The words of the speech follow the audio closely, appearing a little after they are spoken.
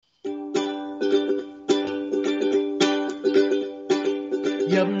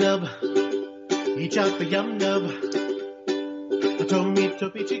yum nub. Each out the yum nub. A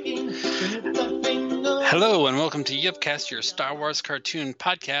toppy chicken. Hello and welcome to Yupcast, your Star Wars cartoon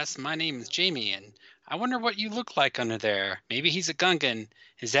podcast. My name is Jamie, and I wonder what you look like under there. Maybe he's a Gungan.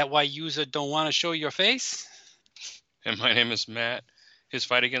 Is that why you don't want to show your face? And my name is Matt. His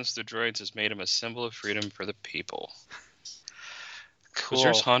fight against the droids has made him a symbol of freedom for the people. Cool. Was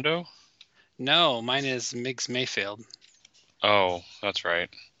yours Hondo? No, mine is Migs Mayfield. Oh, that's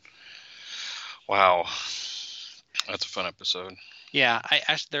right. Wow. That's a fun episode. Yeah,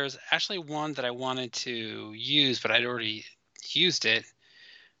 there's actually one that I wanted to use, but I'd already used it,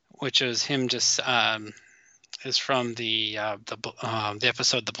 which was him is from the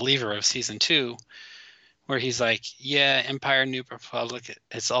episode The Believer of season 2, where he's like, yeah, Empire, New Republic,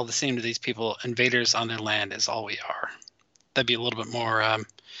 it's all the same to these people. Invaders on their land is all we are. That'd be a little bit more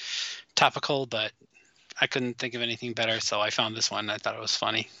topical, but I couldn't think of anything better, so I found this one. I thought it was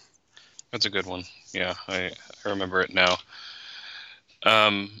funny. That's a good one. Yeah, I remember it now.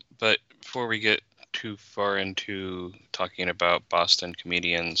 But before we get too far into talking about Boston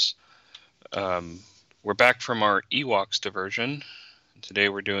comedians, we're back from our Ewoks diversion. Today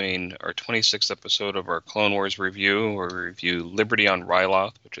we're doing our 26th episode of our Clone Wars review, where we review Liberty on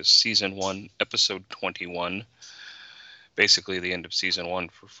Ryloth, which is Season 1, Episode 21. Basically the end of Season 1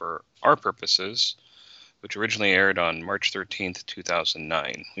 for our purposes, which originally aired on March 13th,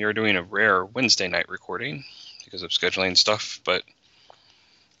 2009. We are doing a rare Wednesday night recording because of scheduling stuff, but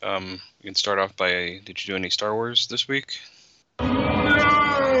you can start off by, did you do any Star Wars this week?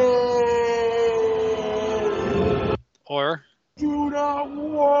 Or? Do not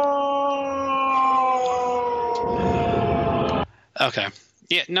war! Okay.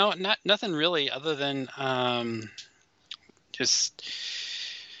 Yeah, no, nothing really other than just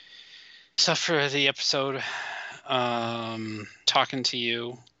stuff for the episode, talking to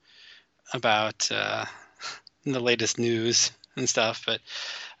you about the latest news and stuff. But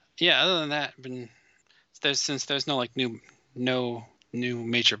yeah, other than that, since there's no new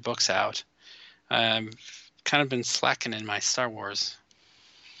major books out, I've kind of been slacking in my Star Wars.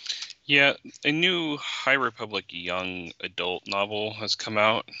 Yeah, a new High Republic young adult novel has come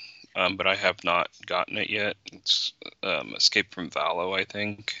out, but I have not gotten it yet. It's Escape from Valo, I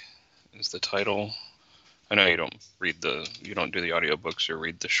think, is the title. I know you don't do the audiobooks or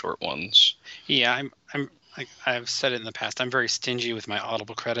read the short ones. Yeah, I've said it in the past. I'm very stingy with my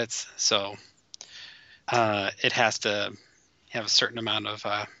Audible credits, so it has to have a certain amount of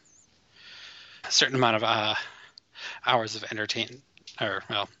hours of entertainment. Or,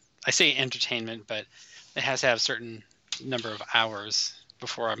 well, I say entertainment, but it has to have a certain number of hours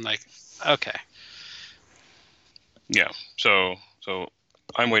before I'm like, okay. Yeah, so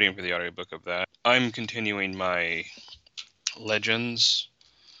I'm waiting for the audiobook of that. I'm continuing my Legends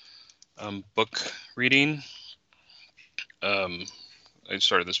book reading. I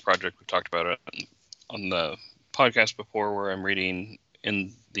started this project. We talked about it on the podcast before, where I'm reading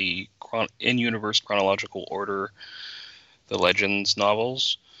in the in-universe chronological order the Legends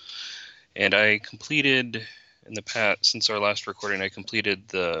novels. And I completed, in the past, since our last recording, I completed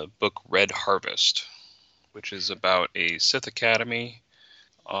the book Red Harvest, which is about a Sith Academy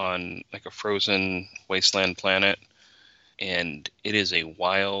on like a frozen wasteland planet, and it is a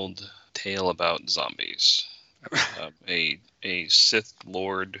wild tale about zombies. A Sith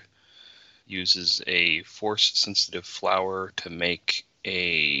Lord uses a force-sensitive flower to make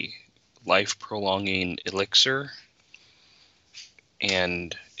a life-prolonging elixir,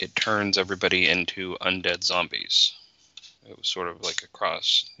 and it turns everybody into undead zombies. It was sort of like a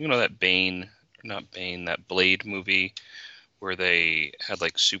cross, that that Blade movie where they had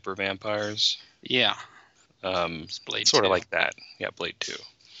like super vampires. Yeah. Blade sort 2. of like that. Yeah, Blade 2. It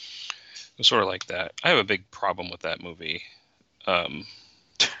was sort of like that. I have a big problem with that movie.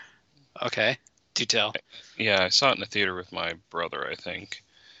 Okay. Do tell. Yeah, I saw it in the theater with my brother, I think.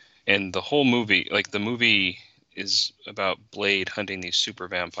 And the whole movie, the movie is about Blade hunting these super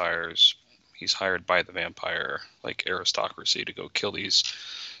vampires. He's hired by the vampire, aristocracy, to go kill these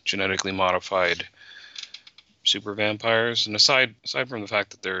genetically modified super vampires. And aside from the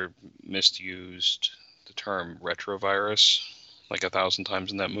fact that they're misused the term retrovirus 1,000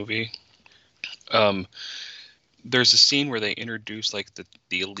 times in that movie, there's a scene where they introduce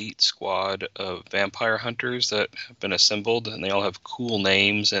the elite squad of vampire hunters that have been assembled, and they all have cool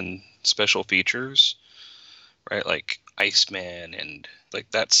names and special features, right? Like Iceman and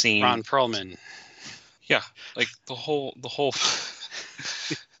that scene. Ron Perlman. Yeah, the whole the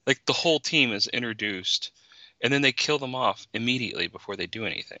whole team is introduced, and then they kill them off immediately before they do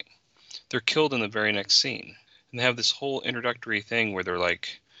anything. They're killed in the very next scene. And they have this whole introductory thing where they're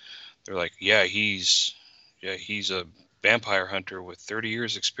like, yeah, he's a vampire hunter with 30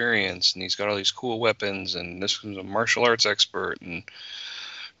 years experience, and he's got all these cool weapons, and this is a martial arts expert, and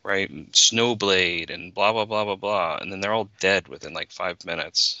right, and Snowblade, and blah blah blah blah blah, and then they're all dead within like 5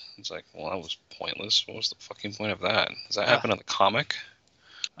 minutes. It's like, well, that was pointless. What was the fucking point of that? Does that happen in the comic?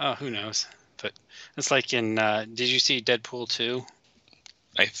 Oh, who knows? But it's like in. Did you see Deadpool 2?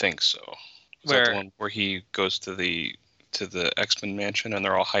 I think so. Is that the one where he goes to the X-Men mansion and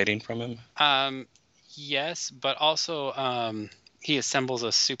they're all hiding from him? Yes, but also he assembles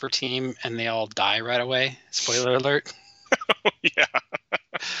a super team and they all die right away. Spoiler alert. Yeah.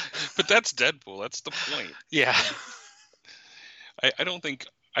 But that's Deadpool. That's the point. Yeah. I don't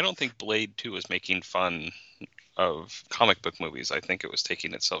think Blade 2 is making fun of comic book movies. I think it was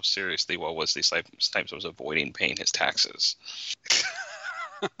taking itself seriously while Wesley Snipes was avoiding paying his taxes.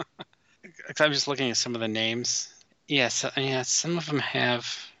 I'm just looking at some of the names. Yes, yeah, some of them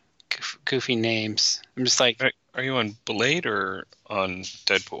have goofy names. I'm just like... Are you on Blade or on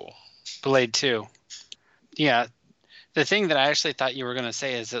Deadpool? Blade 2. Yeah. The thing that I actually thought you were going to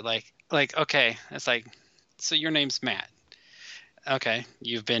say is that, like, okay, it's like, so your name's Matt. Okay,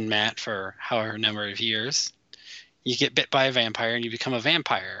 you've been Matt for however number of years. You get bit by a vampire and you become a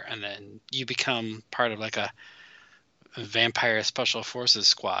vampire, and then you become part of like a vampire special forces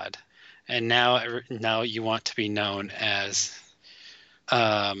squad. And now you want to be known as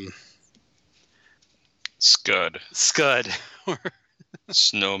Scud. or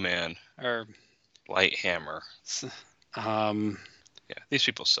Snowman. Or Lighthammer. Yeah, these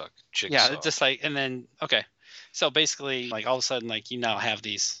people suck. Jigsaw. Yeah, just like, and then, okay. So basically, like, all of a sudden, like, you now have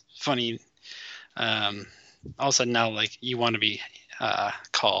these funny, all of a sudden now, like, you want to be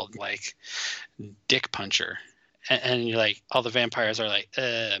called, like, Dick Puncher. And you're like, all the vampires are like,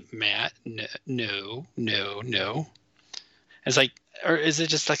 Matt, no. It's like, or is it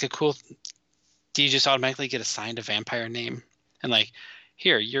just like a cool, do you just automatically get assigned a vampire name? And like,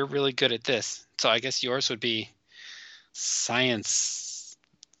 here, you're really good at this. So I guess yours would be Science,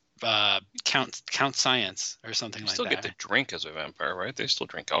 Count Science or something like that. You still get to drink as a vampire, right? They still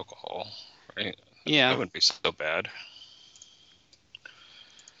drink alcohol, right? Yeah. That wouldn't be so bad.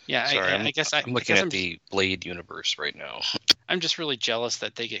 Yeah, sorry, I'm looking at the Blade universe right now. I'm just really jealous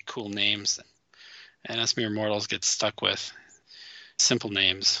that they get cool names, and us mere mortals get stuck with simple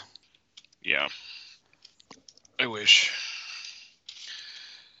names. Yeah. I wish.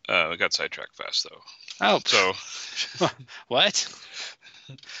 We got sidetracked fast, though. Oh. So. What?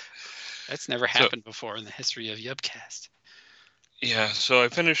 That's never happened before in the history of Yubcast. Yeah, so I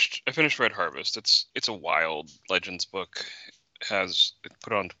finished Red Harvest. It's a wild Legends book. It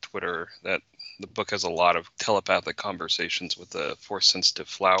put on Twitter that the book has a lot of telepathic conversations with the Force-sensitive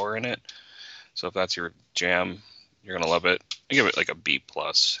flower in it. So if that's your jam, you're gonna love it. I give it like a B+.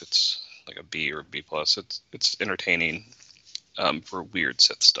 It's like a B or a B+. It's entertaining for weird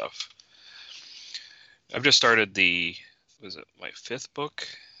Sith stuff. I've just started my 5th book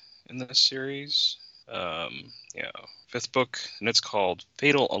in this series. Yeah, 5th book, and it's called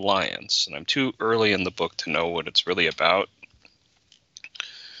Fatal Alliance. And I'm too early in the book to know what it's really about.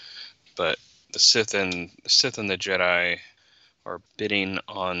 But the Sith and the Jedi are bidding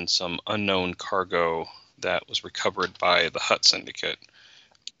on some unknown cargo that was recovered by the Hutt Syndicate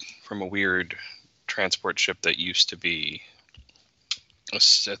from a weird transport ship that used to be a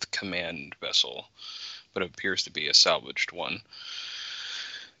Sith command vessel, but it appears to be a salvaged one.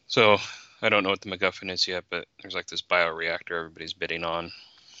 So I don't know what the MacGuffin is yet, but there's like this bioreactor everybody's bidding on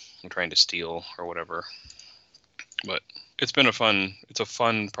and trying to steal or whatever. But it's a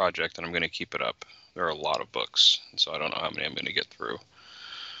fun project, and I'm going to keep it up. There are a lot of books, so I don't know how many I'm going to get through.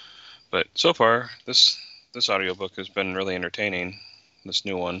 But so far, this audiobook has been really entertaining. This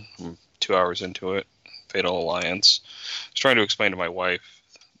new one, I'm 2 hours into it, Fatal Alliance. I was trying to explain to my wife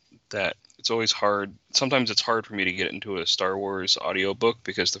that it's always hard. Sometimes it's hard for me to get into a Star Wars audiobook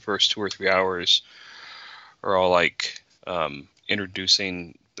because the first 2 or 3 hours are all like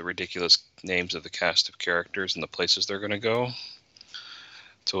introducing the ridiculous names of the cast of characters and the places they're going to go.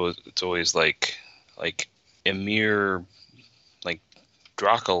 So it's always like Emir, like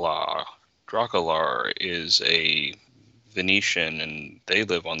Dracular is a Venetian and they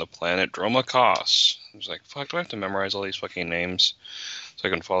live on the planet Dromacos. I was like, fuck, do I have to memorize all these fucking names so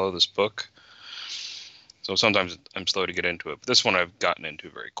I can follow this book? So sometimes I'm slow to get into it, but this one I've gotten into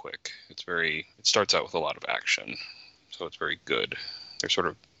very quick. It starts out with a lot of action, so it's very good. They're sort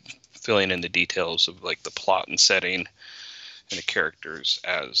of filling in the details of like the plot and setting and the characters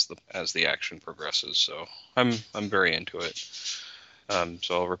as the action progresses. So I'm very into it.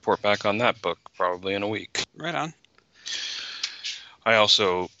 So I'll report back on that book probably in a week. Right on. I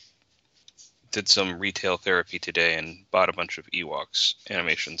also did some retail therapy today and bought a bunch of Ewoks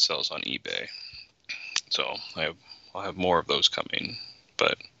animation cells on eBay. So I'll have more of those coming.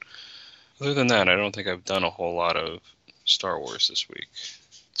 But other than that, I don't think I've done a whole lot of Star Wars this week.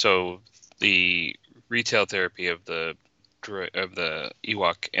 So the retail therapy of the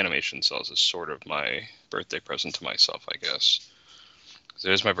Ewok animation cells is sort of my birthday present to myself, I guess. Because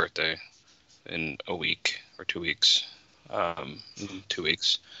it is my birthday in a week or 2 weeks. 2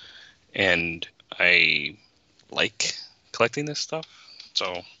 weeks. And I like collecting this stuff.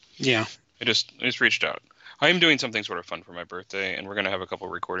 So yeah, I just reached out. I am doing something sort of fun for my birthday, and we're going to have a couple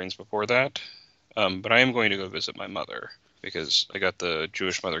recordings before that. But I am going to go visit my mother because I got the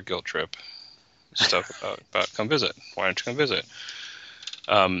Jewish mother guilt trip stuff about come visit. Why don't you come visit?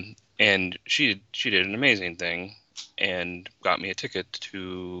 And she did an amazing thing and got me a ticket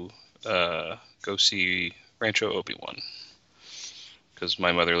to go see Rancho Obi-Wan because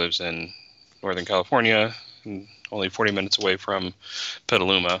my mother lives in Northern California, and only 40 minutes away from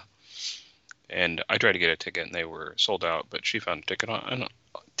Petaluma. And I tried to get a ticket, and they were sold out. But she found a ticket on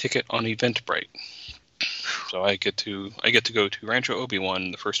Eventbrite, so I get to go to Rancho Obi-Wan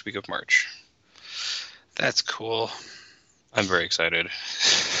the first week of March. That's cool. I'm very excited.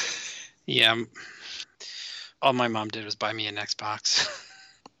 Yeah, all my mom did was buy me an Xbox.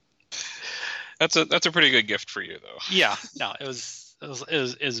 That's a pretty good gift for you, though. Yeah, no, it was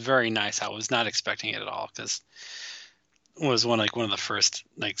very nice. I was not expecting it at all because it was one of the first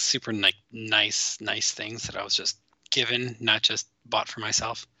super nice things that I was just given, not just bought for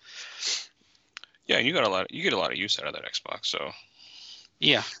myself. Yeah, and you get a lot of use out of that Xbox, so.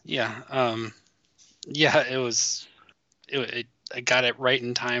 Yeah. It was. I got it right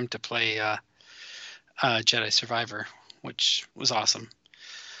in time to play Jedi Survivor, which was awesome.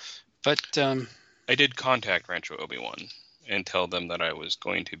 But I did contact Rancho Obi-Wan and tell them that I was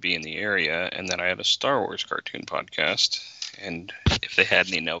going to be in the area and that I had a Star Wars cartoon podcast. And if they had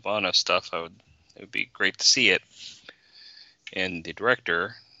any Nelvana stuff, it would be great to see it. And the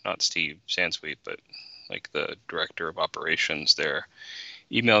director, not Steve Sansweet, but the director of operations there,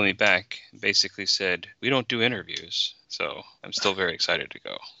 emailed me back and basically said, "We don't do interviews." So I'm still very excited to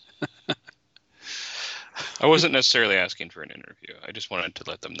go. I wasn't necessarily asking for an interview. I just wanted to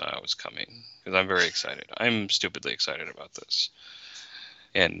let them know I was coming because I'm very excited. I'm stupidly excited about this.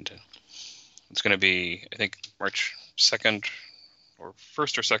 And it's going to be, I think, March 2nd or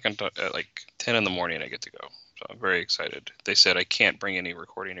 1st or 2nd at 10 in the morning I get to go. So I'm very excited. They said I can't bring any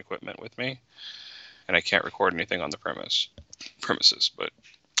recording equipment with me and I can't record anything on the premises, but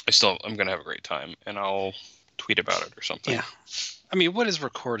I'm going to have a great time and I'll tweet about it or something. Yeah. I mean, what is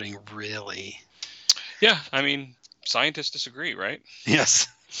recording really? Yeah, I mean, scientists disagree, right? Yes.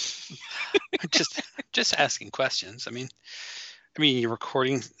 just asking questions. I mean, you're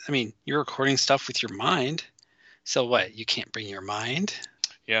recording stuff with your mind. So what? You can't bring your mind?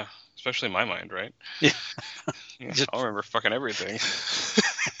 Yeah, especially my mind, right? Yeah. I'll remember fucking everything.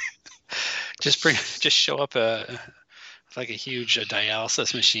 just show up a huge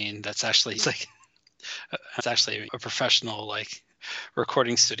dialysis machine that's actually it's actually a professional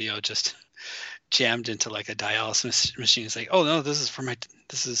recording studio just jammed into a dialysis machine. It's oh no,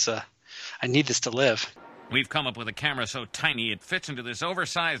 I need this to live. We've come up with a camera so tiny it fits into this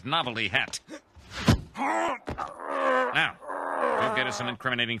oversized novelty hat. Now, go get us some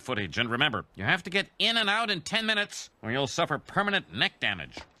incriminating footage, and remember, you have to get in and out in 10 minutes or you'll suffer permanent neck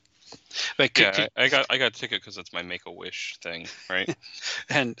damage. But I got a ticket because it's my Make-A-Wish thing, right?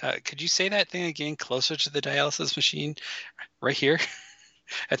 And could you say that thing again, closer to the dialysis machine, right here,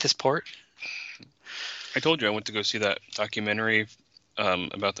 at this port? I told you I went to go see that documentary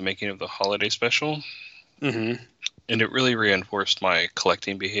about the making of the holiday special, and it really reinforced my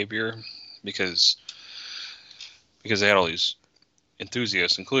collecting behavior because they had all these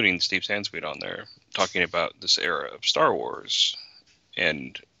enthusiasts, including Steve Sansweet, on there talking about this era of Star Wars,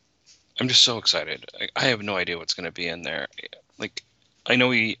 and I'm just so excited. I have no idea what's going to be in there. I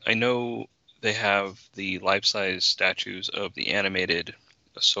know they have the life-size statues of the animated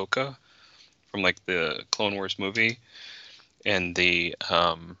Ahsoka from the Clone Wars movie and the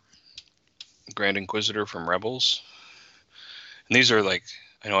Grand Inquisitor from Rebels. And these are I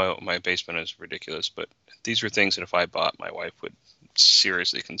know my basement is ridiculous, but these are things that if I bought, my wife would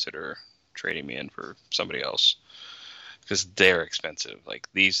seriously consider trading me in for somebody else. Because they're expensive.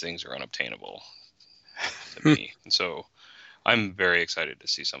 These things are unobtainable to me. And so I'm very excited to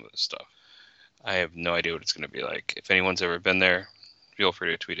see some of this stuff. I have no idea what it's going to be like. If anyone's ever been there, feel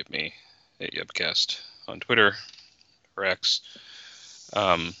free to tweet at me at Yubcast on Twitter or X.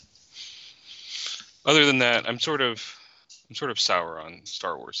 Other than that, I'm sort of sour on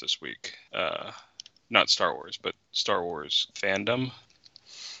Star Wars this week. Not Star Wars, but Star Wars fandom.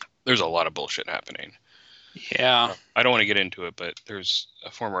 There's a lot of bullshit happening. Yeah. I don't want to get into it, but there's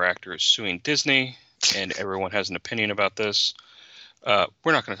a former actor is suing Disney, and everyone has an opinion about this. We're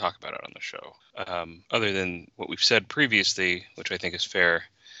not going to talk about it on the show. Other than what we've said previously, which I think is fair,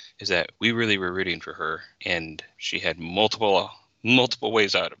 is that we really were rooting for her, and she had multiple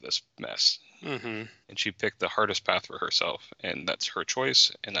ways out of this mess. Mm-hmm. And she picked the hardest path for herself, and that's her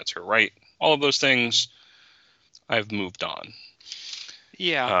choice, and that's her right. All of those things, I've moved on.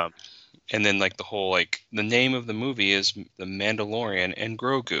 Yeah. And then, like, the whole, like, the name of the movie is The Mandalorian and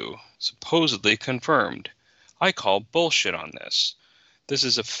Grogu, supposedly confirmed. I call bullshit on this. This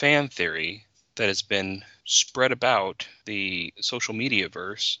is a fan theory that has been spread about the social media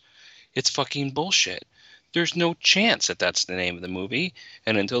verse. It's fucking bullshit. There's no chance that that's the name of the movie,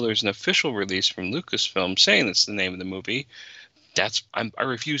 and until there's an official release from Lucasfilm saying that's the name of the movie, I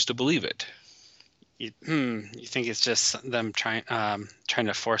refuse to believe it. You think it's just them trying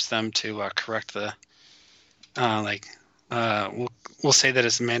to force them to correct the we'll say that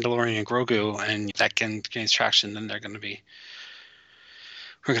it's Mandalorian and Grogu, and that can gain traction. Then we're going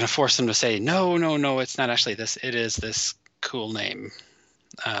to force them to say no, it's not actually this. It is this cool name.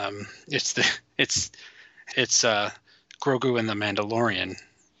 It's Grogu and the Mandalorian.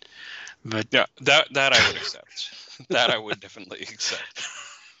 But yeah, that I would accept. That I would definitely accept.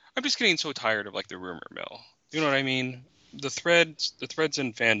 I'm just getting so tired of, like, the rumor mill. You know what I mean? The threads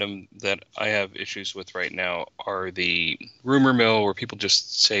in fandom that I have issues with right now are the rumor mill where people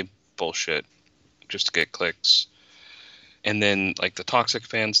just say bullshit just to get clicks. And then, like, the toxic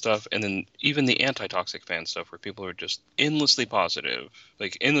fan stuff, and then even the anti-toxic fan stuff where people are just endlessly positive,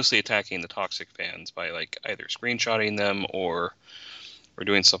 like endlessly attacking the toxic fans by, like, either screenshotting them or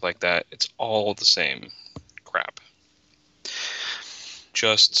doing stuff like that. It's all the same crap.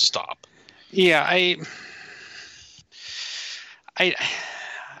 Just stop. Yeah, I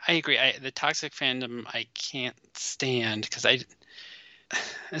agree. The toxic fandom I can't stand, because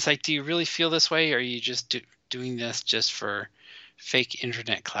it's like, do you really feel this way, or are you just doing this just for fake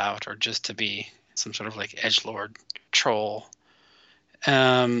internet clout, or just to be some sort of, like, edgelord troll?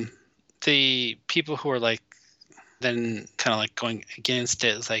 The people who are, like, then kind of, like, going against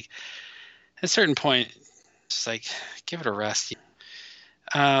it, is like, at a certain point, it's like, give it a rest.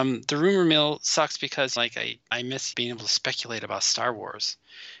 The rumor mill sucks because, like, I miss being able to speculate about Star Wars,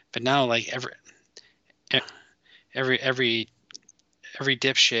 but now, like, every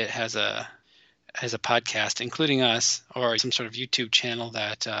dipshit has a podcast, including us, or some sort of YouTube channel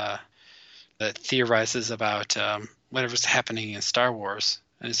that theorizes about whatever's happening in Star Wars,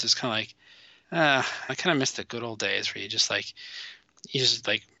 and it's just kind of like, I kind of miss the good old days where you just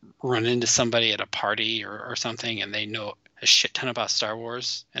run into somebody at a party or something, and they know a shit ton about Star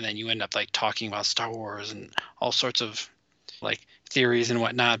Wars, and then you end up, like, talking about Star Wars and all sorts of, like, theories and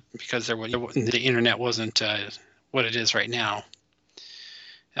whatnot, because the internet wasn't what it is right now.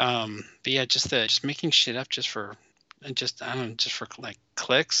 But yeah, just making shit up just for like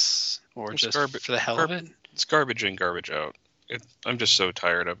clicks, or It's just for the hell of it. It's garbage in, garbage out. I'm just so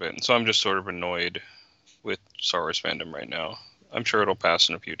tired of it, and so I'm just sort of annoyed with Star Wars fandom right now. I'm sure it'll pass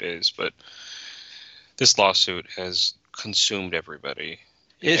in a few days, but this lawsuit has consumed everybody.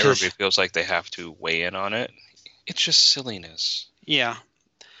 Everybody feels like they have to weigh in on it. It's just silliness. Yeah.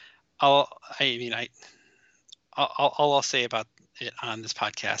 All I'll say about it on this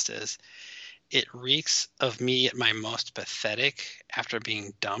podcast is it reeks of me at my most pathetic after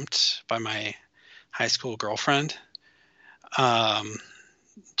being dumped by my high school girlfriend.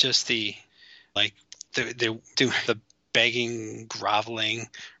 Just the begging, groveling,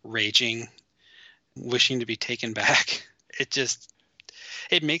 raging, wishing to be taken back.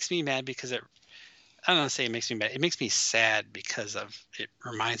 It makes me mad because I don't want to say it makes me mad. It makes me sad because it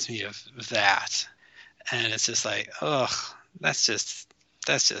reminds me of that. And it's just like, ugh, that's just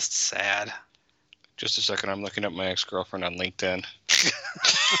sad. Just a second, I'm looking up my ex-girlfriend on LinkedIn.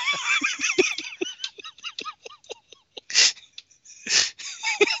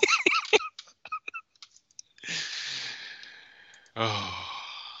 Oh.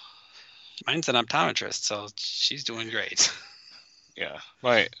 Mine's an optometrist, so she's doing great. Yeah,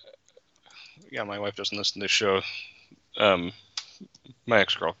 my wife doesn't listen to this show. My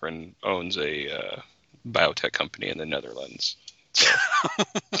ex-girlfriend owns a biotech company in the Netherlands. So.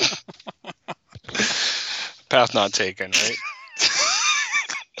 Path not taken, right?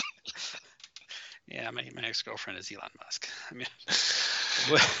 Yeah, my ex-girlfriend is Elon Musk. I mean,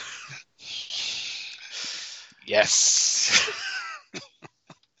 yes.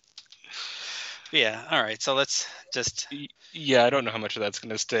 Yeah. All right. So let's just. Yeah, I don't know how much of that's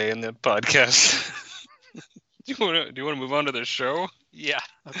going to stay in the podcast. Do you want to move on to the show? Yeah.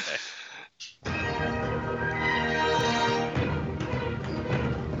 Okay.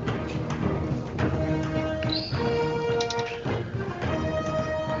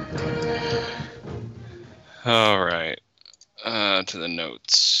 All right. To the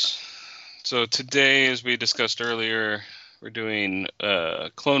notes. So today, as we discussed earlier, we're doing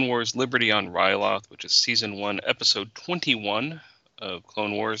Clone Wars Liberty on Ryloth, which is Season 1, Episode 21 of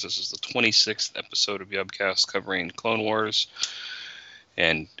Clone Wars. This is the 26th episode of Yubcast covering Clone Wars.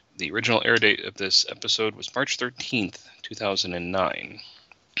 And the original air date of this episode was March 13th, 2009.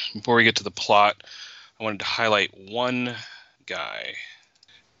 Before we get to the plot, I wanted to highlight one guy.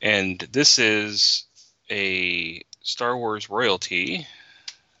 And this is a Star Wars royalty.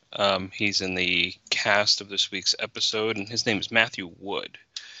 He's in the cast of this week's episode, and his name is Matthew Wood.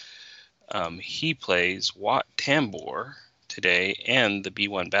 He plays Wat Tambor today and the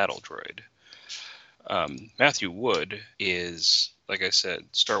B-1 battle droid. Matthew Wood is, like I said,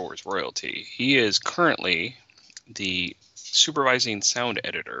 Star Wars royalty. He is currently the supervising sound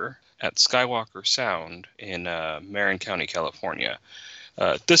editor at Skywalker Sound in Marin County, California.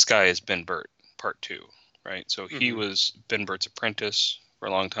 This guy is Ben Burt, Part 2, right? So he was Ben Burt's apprentice for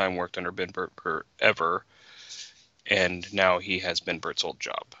a long time, worked under Ben Burt forever, and now he has Ben Burt's old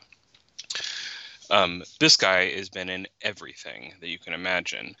job. This guy has been in everything that you can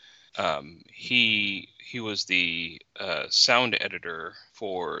imagine. He was the sound editor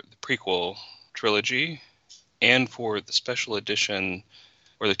for the prequel trilogy and for the special edition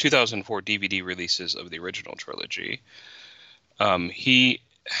or the 2004 DVD releases of the original trilogy. He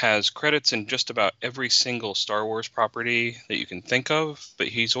has credits in just about every single Star Wars property that you can think of, but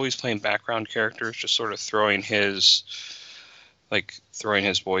he's always playing background characters, just sort of throwing his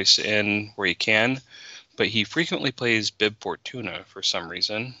voice in where he can. But he frequently plays Bib Fortuna for some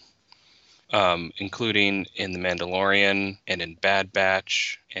reason, including in The Mandalorian and in Bad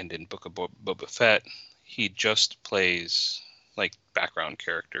Batch and in Book of Boba Fett. He just plays like background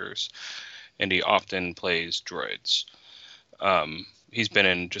characters, and he often plays droids. He's been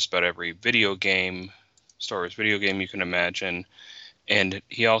in just about every video game, Star Wars video game you can imagine, and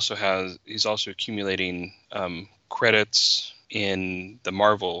he's also accumulating credits in the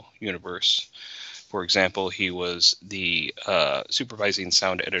Marvel universe. For example, he was the supervising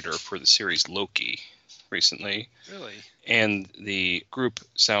sound editor for the series Loki recently. Really? And the group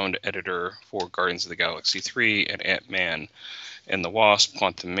sound editor for Guardians of the Galaxy 3 and Ant-Man and the Wasp,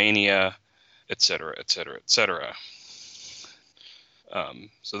 Quantumania, etc., etc., etc.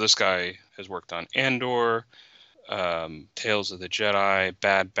 So this guy has worked on Andor, Tales of the Jedi,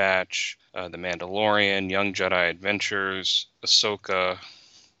 Bad Batch, The Mandalorian, Young Jedi Adventures, Ahsoka,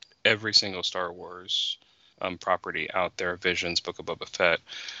 every single Star Wars property out there, Visions, Book of Boba Fett,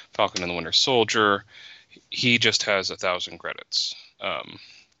 Falcon and the Winter Soldier. He just has 1,000 credits.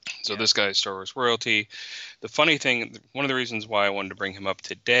 So this guy is Star Wars royalty. The funny thing, one of the reasons why I wanted to bring him up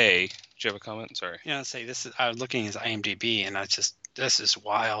today, do you have a comment? Sorry. Yeah, I'd say I was looking at his IMDb, and this is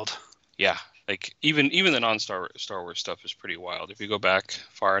wild. Yeah, like even the non-Star Wars stuff is pretty wild. If you go back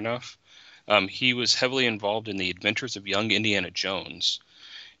far enough, he was heavily involved in the Adventures of Young Indiana Jones.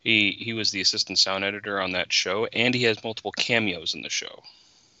 He was the assistant sound editor on that show, and he has multiple cameos in the show,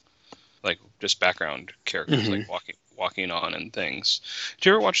 like just background characters, like walking on and things. Did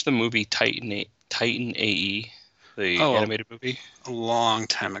you ever watch the movie Titan AE, the animated movie? A long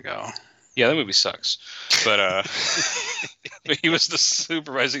time ago. Yeah, that movie sucks. But but he was the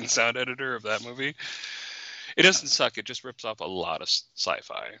supervising sound editor of that movie. It doesn't suck. It just rips off a lot of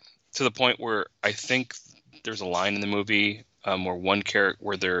sci-fi to the point where I think there's a line in the movie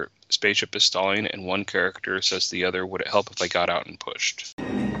where their spaceship is stalling, and one character says to the other, "Would it help if I got out and pushed?"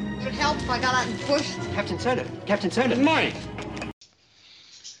 Would it help if I got out and pushed? Captain Turner, good morning.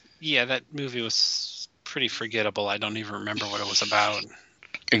 Yeah, that movie was pretty forgettable. I don't even remember what it was about.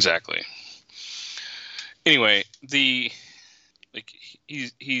 Exactly. Anyway,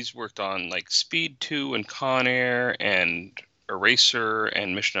 he's worked on like Speed 2 and Con Air and Eraser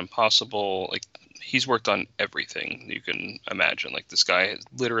and Mission Impossible. Like he's worked on everything you can imagine. Like this guy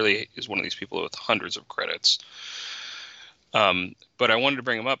literally is one of these people with hundreds of credits. But I wanted to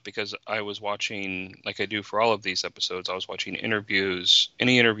bring him up because I was watching, like I do for all of these episodes, I was watching interviews,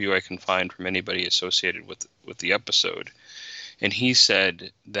 any interview I can find from anybody associated with the episode. And he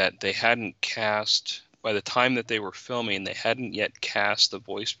said that they hadn't cast, by the time that they were filming, they hadn't yet cast the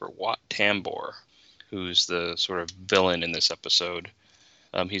voice for Wat Tambor, who's the sort of villain in this episode.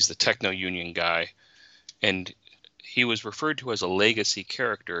 He's the techno-union guy. And he was referred to as a legacy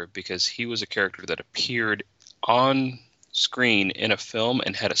character because he was a character that appeared on screen in a film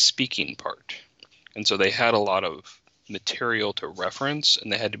and had a speaking part. And so they had a lot of material to reference,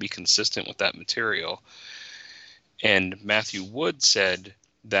 and they had to be consistent with that material. And Matthew Wood said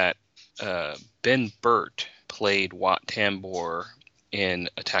that Ben Burt played Wat Tambor in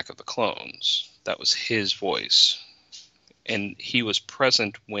Attack of the Clones. That was his voice. And he was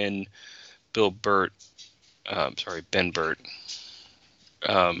present when Ben Burt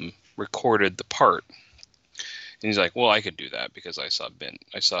recorded the part. And he's like, well, I could do that because I saw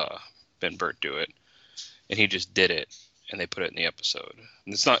Ben Burt do it. And he just did it, and they put it in the episode.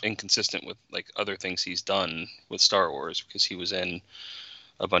 And it's not inconsistent with like other things he's done with Star Wars, because he was in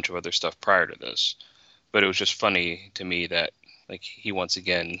a bunch of other stuff prior to this. But it was just funny to me that like he once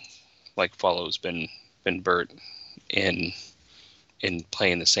again like follows Ben Burt in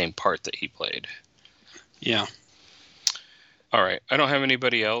playing the same part that he played. Yeah. All right. I don't have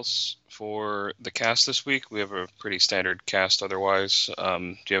anybody else for the cast this week. We have a pretty standard cast otherwise. Do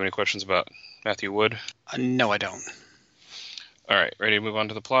you have any questions about Matthew Wood? No, I don't. All right. Ready to move on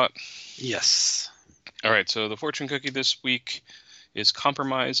to the plot? Yes. All right. So the fortune cookie this week is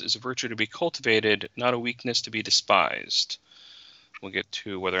compromise is a virtue to be cultivated, not a weakness to be despised. We'll get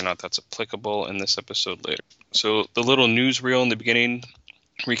to whether or not that's applicable in this episode later. So the little newsreel in the beginning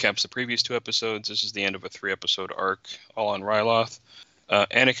recaps the previous 2 episodes. This is the end of a 3-episode arc, all on Ryloth.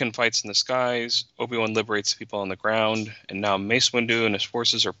 Anakin fights in the skies, Obi-Wan liberates people on the ground, and now Mace Windu and his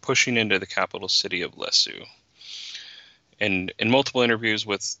forces are pushing into the capital city of Lesu. And in multiple interviews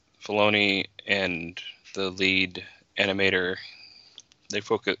with Filoni and the lead animator,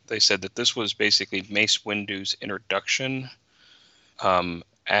 they said that this was basically Mace Windu's introduction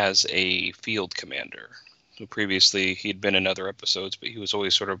as a field commander. So previously, he'd been in other episodes, but he was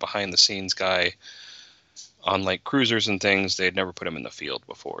always sort of behind-the-scenes guy on like cruisers and things. They had never put him in the field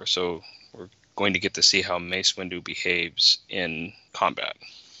before. So we're going to get to see how Mace Windu behaves in combat.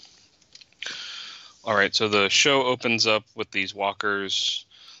 All right, so the show opens up with these walkers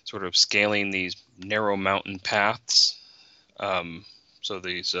sort of scaling these narrow mountain paths. So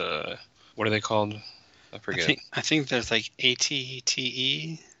these, what are they called? I forget. I think there's like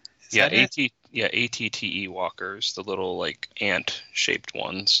ATTE. ATTE walkers, the little like ant-shaped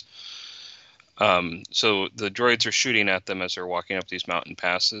ones. So the droids are shooting at them as they're walking up these mountain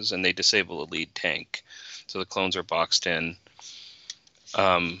passes, and they disable the lead tank. So the clones are boxed in.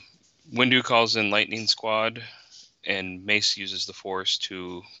 Windu calls in Lightning Squad, and Mace uses the Force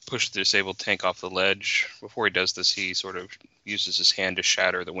to push the disabled tank off the ledge. Before he does this, he sort of uses his hand to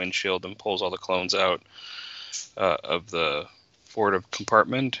shatter the windshield and pulls all the clones out of the forward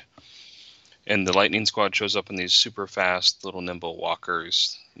compartment. And the Lightning Squad shows up in these super fast, little nimble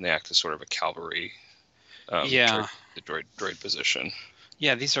walkers, and they act as sort of a cavalry. The droid position.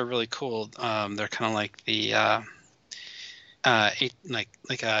 Yeah, these are really cool. They're kind of like the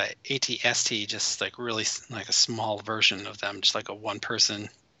like a ATST, just like really like a small version of them, just like a one person,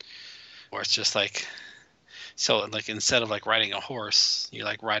 or it's just like, so like instead of like riding a horse, you're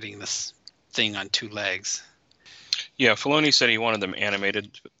like riding this thing on 2 legs. Yeah, Filoni said he wanted them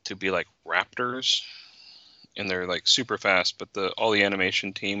animated to be like raptors, and they're like super fast, but all the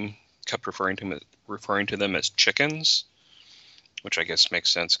animation team kept referring to them as chickens, which I guess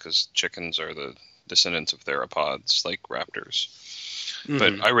makes sense because chickens are the descendants of theropods like raptors. Mm-hmm.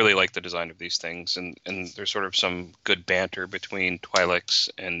 But I really like the design of these things, and there's sort of some good banter between Twi'leks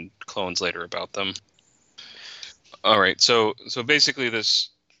and clones later about them. All right, so basically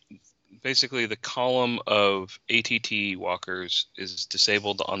the column of ATT walkers is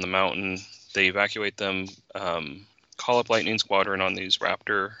disabled on the mountain. They evacuate them, call up Lightning Squadron on these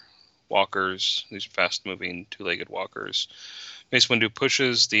raptor walkers, these fast-moving 2-legged walkers. Mace Windu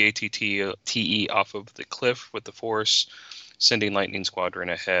pushes the ATTE off of the cliff with the Force, sending Lightning Squadron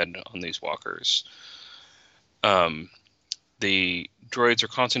ahead on these walkers. The droids are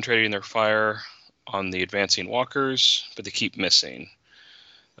concentrating their fire on the advancing walkers, but they keep missing.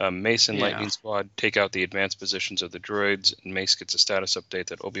 Mace and Lightning Squad take out the advanced positions of the droids, and Mace gets a status update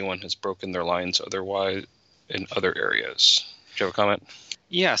that Obi-Wan has broken their lines otherwise in other areas. Do you have a comment?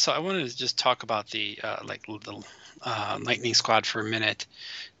 Yeah, so I wanted to just talk about the Lightning Squad for a minute.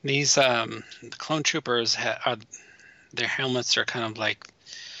 These the clone troopers their helmets are kind of like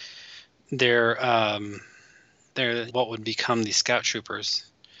they're what would become the scout troopers.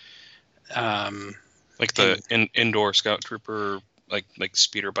 Like the indoor scout trooper, like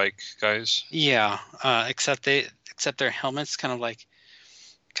speeder bike guys. Yeah, except their helmets kind of like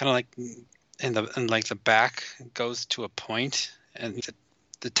in the back goes to a point, and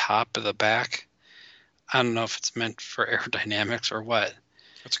the top of the back I don't know if it's meant for aerodynamics or what.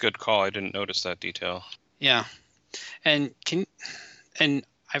 That's a good call. I didn't notice that detail. Yeah, and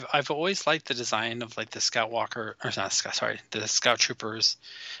I've always liked the design of like the Scout Walker, or not Scout, sorry, the Scout Troopers,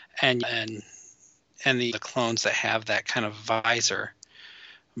 and the clones that have that kind of visor.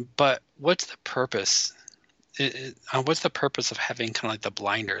 But what's the purpose? What's the purpose of having kind of like the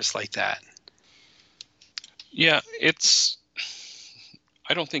blinders like that? Yeah,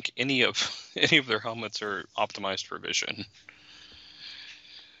 I don't think any of their helmets are optimized for vision.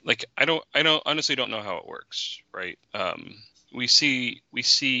 Like I honestly don't know how it works, right? We see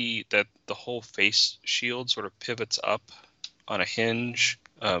that the whole face shield sort of pivots up on a hinge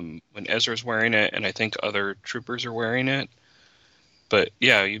when Ezra's wearing it, and I think other troopers are wearing it. But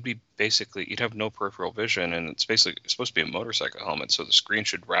yeah, you'd have no peripheral vision, and it's supposed to be a motorcycle helmet, so the screen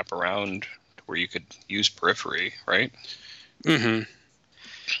should wrap around to where you could use periphery, right? Mm-hmm.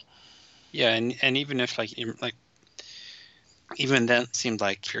 Yeah, and even if even then, it seemed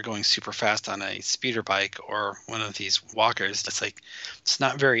like if you're going super fast on a speeder bike or one of these walkers, it's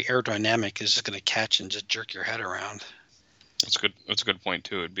not very aerodynamic. It's just going to catch and just jerk your head around. That's good. That's a good point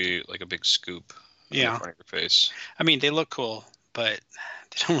too. It'd be like a big scoop on the front of your face. I mean, they look cool, but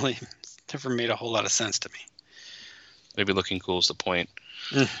they don't really never made a whole lot of sense to me. Maybe looking cool is the point.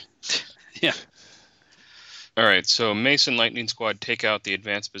 Yeah. All right, so Mace and Lightning Squad take out the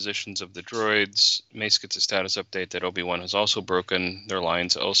advanced positions of the droids. Mace gets a status update that Obi-Wan has also broken their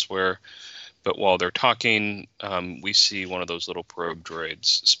lines elsewhere. But while they're talking, we see one of those little probe droids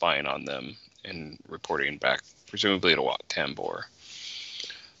spying on them and reporting back, presumably to Wat Tambor.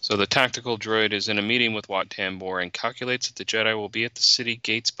 So the tactical droid is in a meeting with Wat Tambor and calculates that the Jedi will be at the city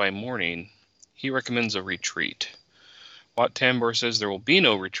gates by morning. He recommends a retreat. Wat Tambor says there will be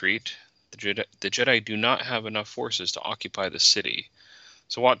no retreat. The Jedi do not have enough forces to occupy the city.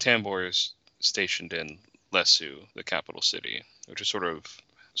 So Wat Tambor is stationed in Lesu, the capital city, which is sort of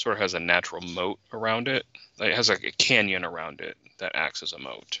has a natural moat around it. It has like a canyon around it that acts as a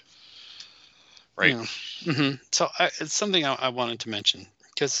moat. Right? Yeah. Mm-hmm. So it's something I wanted to mention,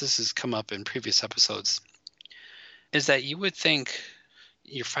 because this has come up in previous episodes, is that you would think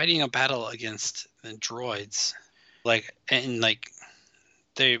you're fighting a battle against the droids,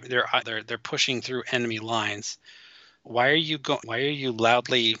 they're pushing through enemy lines. Why are you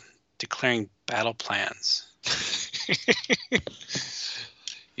loudly declaring battle plans?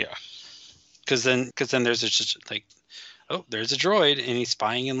 Yeah. Because then there's just like, oh, there's a droid and he's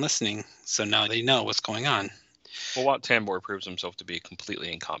spying and listening, so now they know what's going on. Well, Wat Tambor proves himself to be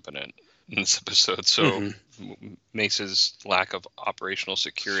completely incompetent in this episode, so Mace's lack of operational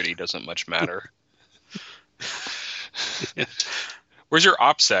security doesn't much matter. Where's your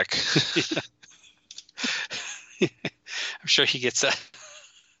OPSEC? I'm sure he gets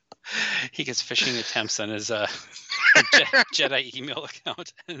phishing attempts on his Jedi email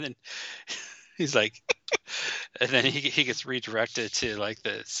account, and then he's like, and then he gets redirected to like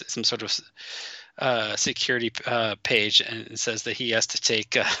some sort of security page, and it says that he has to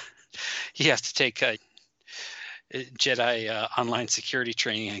take Jedi online security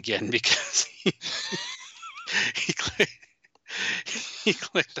training again because he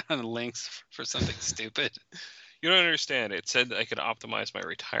clicked on links for something stupid. You don't understand. It said I could optimize my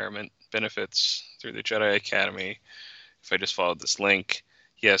retirement benefits through the Jedi Academy if I just followed this link.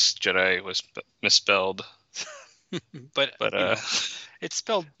 Yes, Jedi was misspelled. but it's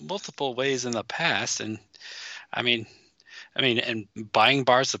spelled multiple ways in the past, and I mean, and buying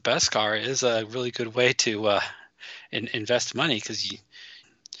bars of Beskar is a really good way to invest money, because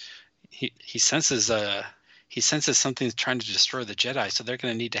he senses something's trying to destroy the Jedi, so they're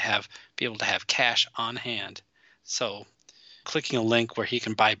going to need to be able to have cash on hand. So clicking a link where he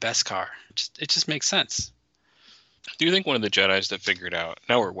can buy Beskar, it just makes sense. Do you think one of the Jedis that figured out,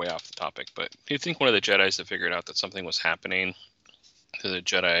 now we're way off the topic, but do you think one of the Jedis that figured out that something was happening to the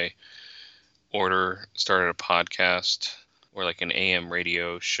Jedi Order started a podcast or like an AM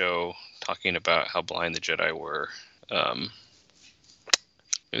radio show talking about how blind the Jedi were? Maybe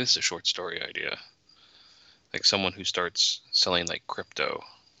this is a short story idea. Like someone who starts selling like crypto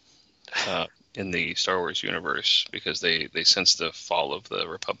in the Star Wars universe because they sense the fall of the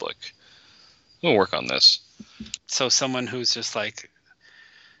Republic. We'll work on this. So someone who's just like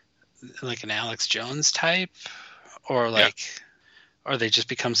an Alex Jones type, or or they just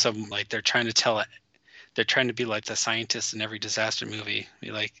become some, like they're trying to be like the scientist in every disaster movie.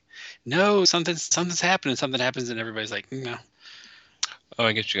 Be like, no, something's happening. Something happens, and everybody's like, no. Oh,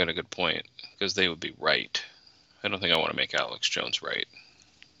 I guess you got a good point, because they would be right. I don't think I want to make Alex Jones right.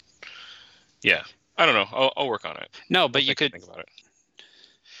 Yeah, I don't know. I'll work on it. No, but you could think about it.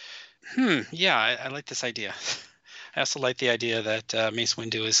 Yeah, I like this idea. I also like the idea that Mace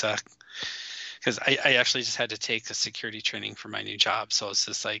Windu is because I actually just had to take a security training for my new job, so it's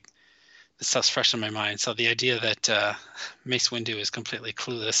just like this stuff's fresh in my mind. So the idea that Mace Windu is completely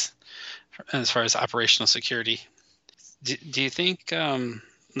clueless as far as operational security. Do you think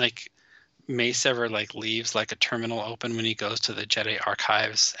like Mace ever like leaves like a terminal open when he goes to the Jedi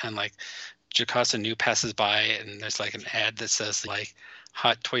archives, and like Jocasta Nu passes by and there's like an ad that says like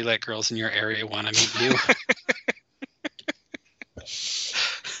hot Twi'lek girls in your area want to meet you?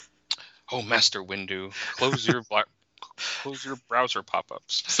 Oh, Master Windu, close your browser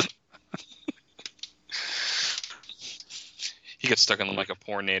pop-ups. He gets stuck in like a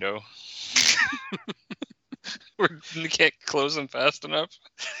tornado. Where you can't close them fast enough.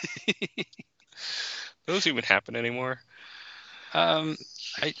 Those even happen anymore? I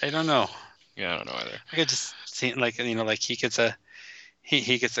don't know. Yeah, I don't know either. I could just see like like he gets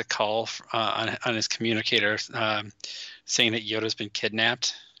a call on his communicator saying that Yoda's been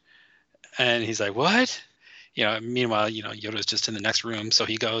kidnapped, and he's like, what? Meanwhile, Yoda's just in the next room, so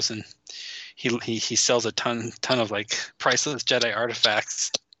he goes and he sells a ton of like priceless Jedi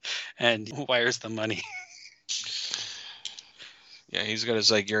artifacts and wires the money. Yeah, he's got a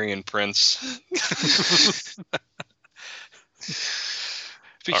Zygerian prince.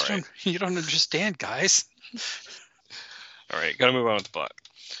 But you don't understand, guys. All right, gotta move on with the plot.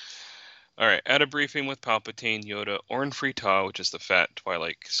 All right, at a briefing with Palpatine, Yoda, Orn Free-Taa, which is the fat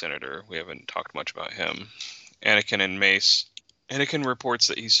Twi'lek senator, we haven't talked much about him, Anakin and Mace. Anakin reports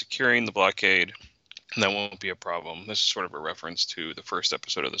that he's securing the blockade, and that won't be a problem. This is sort of a reference to the first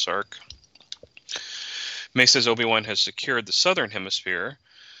episode of this arc. Mace says Obi-Wan has secured the southern hemisphere,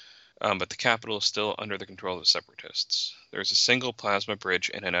 but the capital is still under the control of the Separatists. There's a single plasma bridge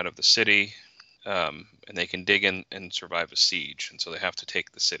in and out of the city, and they can dig in and survive a siege, and so they have to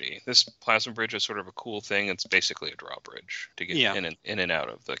take the city. This plasma bridge is sort of a cool thing. It's basically a drawbridge to get in and out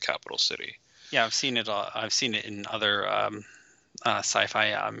of the capital city. Yeah, I've seen it. I've seen it in other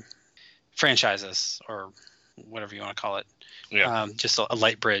sci-fi franchises, or whatever you want to call it. Yeah. Just a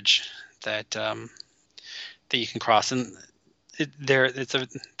light bridge that you can cross, and they're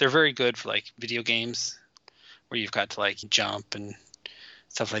very good for like video games where you've got to like jump and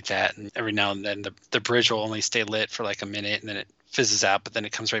stuff like that, and every now and then the bridge will only stay lit for like a minute and then it fizzes out, but then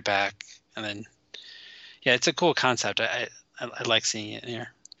it comes right back, and then it's a cool concept. I like seeing it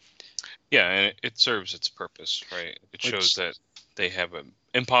here. Yeah, and it serves its purpose, right? It shows that they have an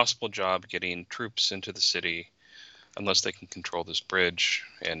impossible job getting troops into the city unless they can control this bridge,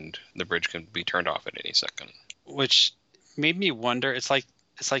 and the bridge can be turned off at any second. Which made me wonder. It's like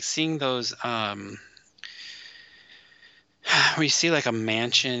seeing those where you see like a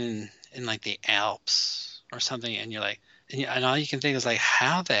mansion in like the Alps or something, and you're like, and all you can think is like,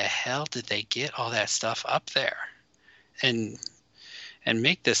 how the hell did they get all that stuff up there and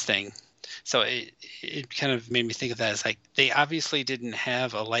make this thing? So it kind of made me think of that as like, they obviously didn't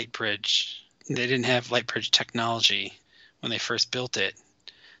have a light bridge. They didn't have light bridge technology when they first built it.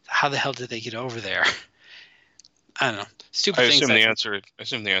 How the hell did they get over there? I don't know. Stupid things. I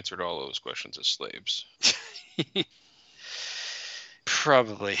assume the answer to all those questions is slaves.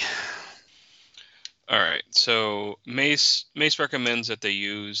 Probably. All right. So Mace recommends that they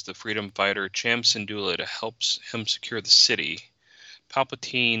use the freedom fighter Cham Syndulla to help him secure the city.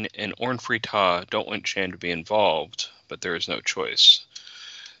 Palpatine and Orn Free-Taa don't want Cham to be involved, but there is no choice.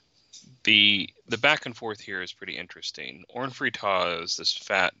 The back and forth here is pretty interesting. Orn Free-Taa is this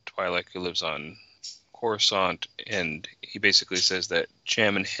fat Twi'lek who lives on Coruscant, and he basically says that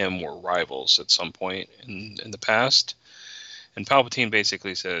Cham and him were rivals at some point in the past. And Palpatine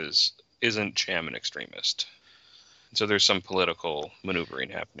basically says, isn't Cham an extremist? And so there's some political maneuvering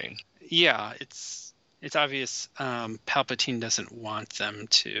happening. Yeah, it's obvious Palpatine doesn't want them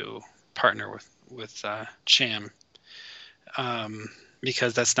to partner with Cham,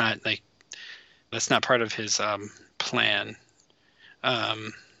 because that's not part of his plan.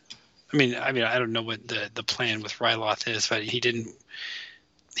 I mean, I don't know what the plan with Ryloth is, but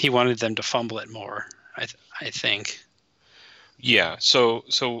he wanted them to fumble it more, I think. Yeah. So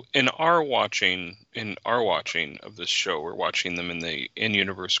in our watching of this show, we're watching them in the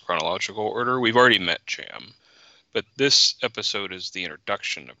in-universe chronological order. We've already met Cham, but this episode is the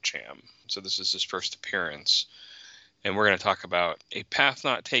introduction of Cham. So this is his first appearance, and we're going to talk about a path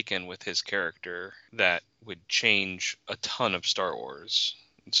not taken with his character that would change a ton of Star Wars.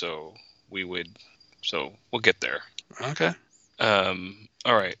 So we'll get there. Okay. All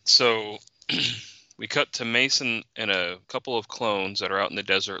right. So we cut to Mason and a couple of clones that are out in the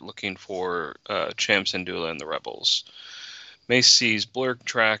desert looking for Cham Syndulla and the rebels. Mace sees blur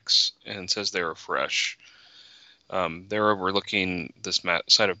tracks and says they were fresh. They're overlooking this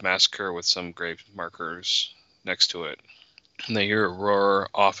site of massacre with some grave markers next to it. And they hear a roar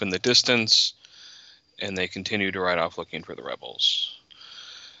off in the distance, and they continue to ride off looking for the rebels.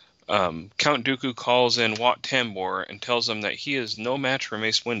 Count Dooku calls in Wat Tambor and tells him that he is no match for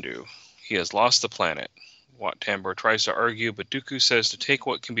Mace Windu. He has lost the planet. Wat Tambor tries to argue, but Dooku says to take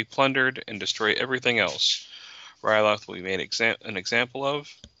what can be plundered and destroy everything else. Ryloth will be made an example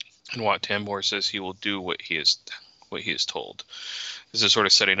of, and Wat Tambor says he will do what he is told. This is sort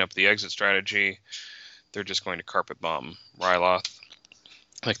of setting up the exit strategy. They're just going to carpet bomb Ryloth,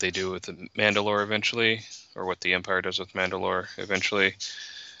 like they do with the Mandalore eventually, or what the Empire does with Mandalore eventually,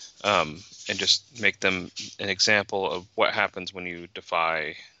 and just make them an example of what happens when you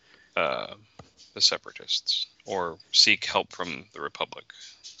defy the Separatists or seek help from the Republic.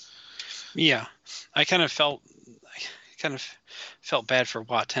 Yeah, I kind of felt bad for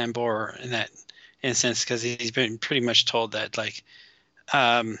Wat Tambor in that instance, because he's been pretty much told that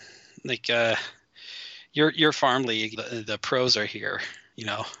your farm league, the pros are here, you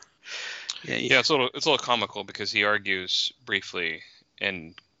know. Yeah, it's a little comical because he argues briefly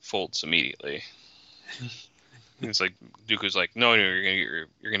and folds immediately. It's like Dooku's like, no, you're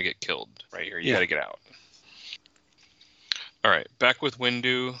gonna get killed right here. You gotta get out. All right, back with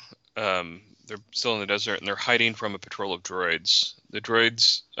Windu. They're still in the desert and they're hiding from a patrol of droids. The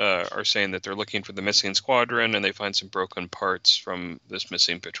droids are saying that they're looking for the missing squadron, and they find some broken parts from this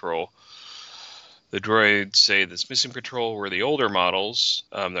missing patrol. The droids say this missing patrol were the older models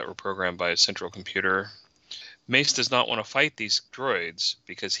that were programmed by a central computer. Mace does not want to fight these droids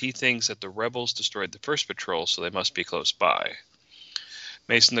because he thinks that the rebels destroyed the first patrol, so they must be close by.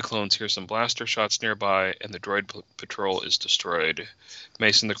 Mace and the clones hear some blaster shots nearby, and the droid patrol is destroyed.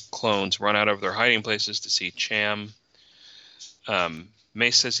 Mace and the clones run out of their hiding places to see Cham.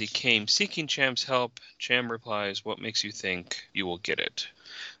 Mace says he came seeking Cham's help. Cham replies, "What makes you think you will get it?"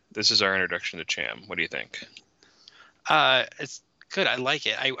 This is our introduction to Cham. What do you think? It's good. I like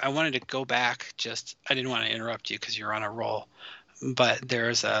it. I wanted to go back. I didn't want to interrupt you because you're on a roll, but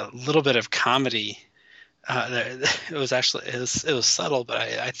there's a little bit of comedy. It was subtle, but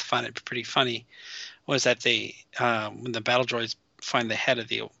I found it pretty funny. Was that they when the battle droids find the head of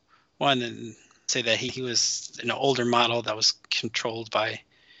the one and say that he was an older model that was controlled by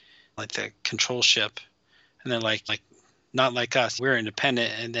like the control ship, and they're like not like us, we're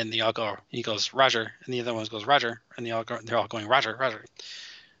independent, and then they all go, he goes Roger, and the other one goes Roger, and they're all going Roger, Roger.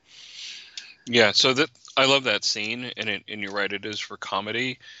 Yeah, so I love that scene, and you're right, it is for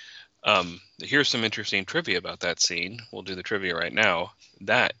comedy. Here's some interesting trivia about that scene. We'll do the trivia right now.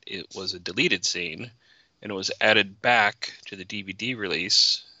 That it was a deleted scene, and it was added back to the DVD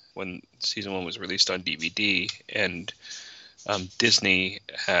release when season 1 was released on DVD, and Disney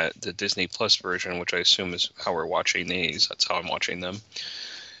had the Disney Plus version, which I assume is how we're watching these. That's how I'm watching them.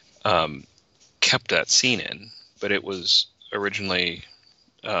 Kept that scene in, but it was originally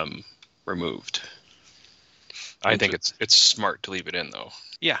removed. I think it's smart to leave it in, though.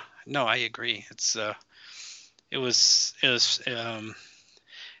 Yeah, no, I agree. It's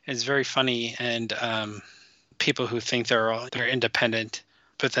very funny, and people who think they're independent,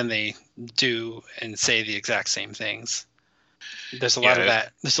 but then they do and say the exact same things. There's a lot of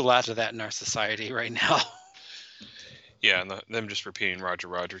that. There's a lot of that in our society right now. Yeah, and them just repeating Roger,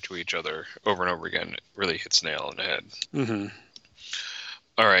 Roger to each other over and over again really hits nail on the head. Mm-hmm.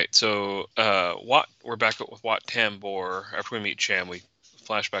 All right, so we're back with Wat Tambor. After we meet Cham, we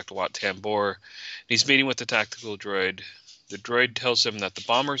flash back to Wat Tambor. He's meeting with the tactical droid. The droid tells him that the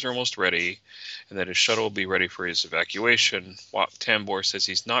bombers are almost ready and that his shuttle will be ready for his evacuation. Wat Tambor says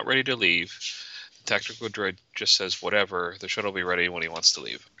he's not ready to leave. The tactical droid just says whatever. The shuttle will be ready when he wants to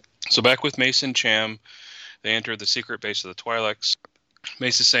leave. So back with Mace and Cham, they enter the secret base of the Twi'leks.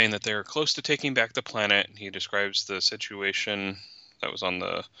 Mace is saying that they're close to taking back the planet. He describes the situation that was on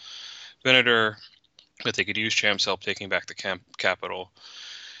the Venator, that they could use Cham's help taking back the capital.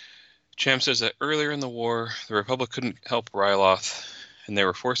 Cham says that earlier in the war, the Republic couldn't help Ryloth, and they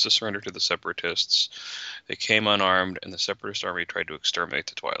were forced to surrender to the Separatists. They came unarmed, and the Separatist army tried to exterminate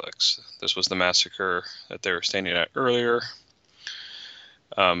the Twi'leks. This was the massacre that they were standing at earlier.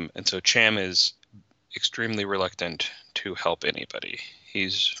 And so Cham is extremely reluctant to help anybody.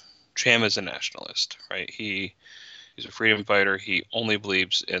 Cham is a nationalist, right? He's a freedom fighter. He only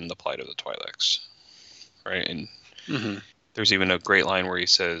believes in the plight of the Twi'leks, right? And there's even a great line where he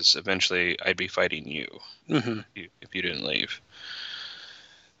says, eventually I'd be fighting you if you didn't leave.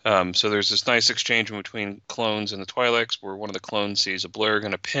 So there's this nice exchange between clones and the Twi'leks where one of the clones sees a blurg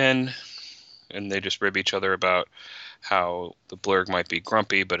and a pen, and they just rib each other about how the blurg might be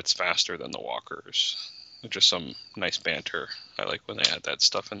grumpy, but it's faster than the walkers. Just some nice banter. I like when they add that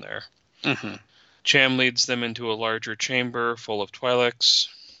stuff in there. Mm-hmm. Cham leads them into a larger chamber full of Twi'leks.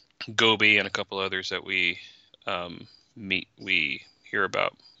 Gobi and a couple others that we hear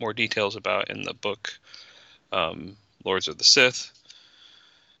about more details about in the book Lords of the Sith.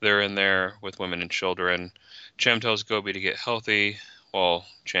 They're in there with women and children. Cham tells Gobi to get healthy while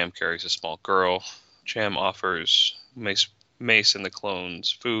Cham carries a small girl. Cham offers Mace and the clones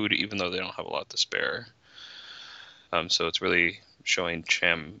food, even though they don't have a lot to spare. So it's really showing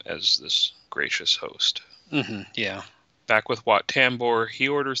Cham as this gracious host. Mm-hmm. Yeah. Back with Wat Tambor, he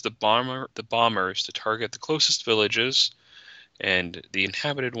orders the bombers to target the closest villages, and the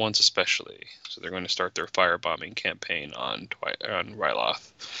inhabited ones especially. So they're going to start their firebombing campaign on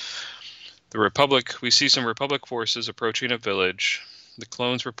Ryloth. The Republic, we see some Republic forces approaching a village. The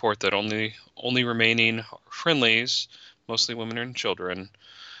clones report that only remaining are friendlies, mostly women and children.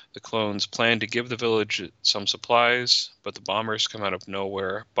 The clones plan to give the village some supplies, but the bombers come out of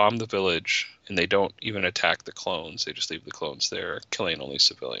nowhere, bomb the village, and they don't even attack the clones. They just leave the clones there, killing only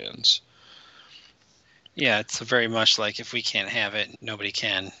civilians. Yeah, it's very much like if we can't have it, nobody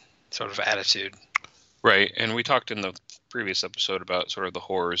can sort of attitude. Right, and we talked in the previous episode about sort of the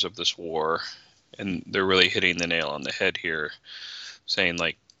horrors of this war, and they're really hitting the nail on the head here, saying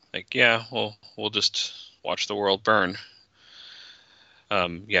like yeah, we'll just watch the world burn.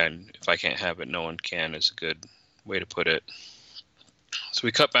 Yeah, and if I can't have it, no one can is a good way to put it. So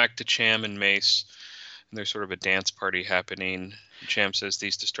we cut back to Cham and Mace, and there's sort of a dance party happening. Cham says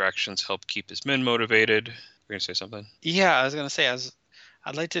these distractions help keep his men motivated. You're going to say something? Yeah, I was going to say,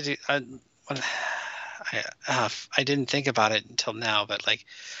 I'd like to do... I didn't think about it until now, but like,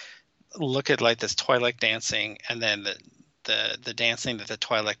 look at like this Twi'lek dancing, and then the dancing that the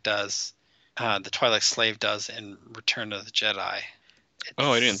Twi'lek does, the Twi'lek slave does in Return of the Jedi.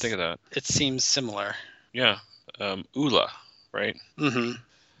 I didn't think of that. It seems similar. Yeah, Ula, right? Mm-hmm.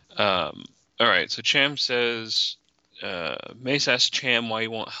 All right, so Cham says, Mace asks Cham why he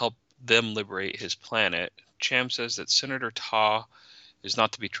won't help them liberate his planet. Cham says that Senator Ta is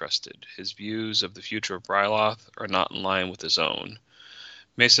not to be trusted. His views of the future of Ryloth are not in line with his own.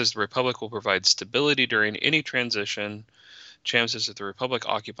 Mace says the Republic will provide stability during any transition. Cham says if the Republic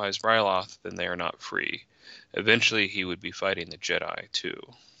occupies Ryloth, then they are not free. Eventually, he would be fighting the Jedi, too.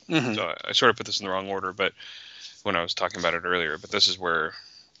 Mm-hmm. So I sort of put this in the wrong order, but when I was talking about it earlier, but this is where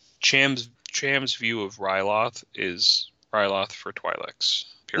Cham's view of Ryloth is Ryloth for Twi'leks,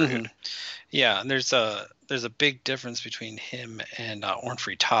 period. Mm-hmm. Yeah, and there's a big difference between him and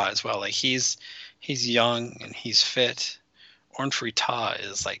Ornfrey Ta as well. Like he's young and he's fit. Ornfrey Ta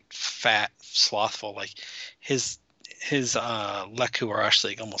is like fat, slothful. Like his Leku are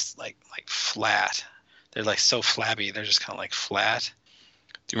actually almost like flat. They're like so flabby. They're just kind of like flat.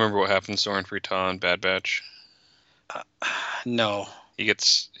 Do you remember what happens to Ornfrey Ta in Bad Batch? No. He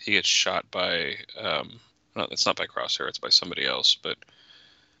gets shot by no, it's not by Crosshair. It's by somebody else. But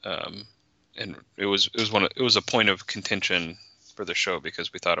and it was a point of contention for the show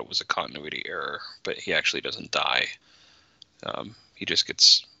because we thought it was a continuity error. But he actually doesn't die. He just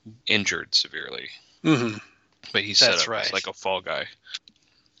gets injured severely. Mm-hmm. But he's set up right. as like a fall guy.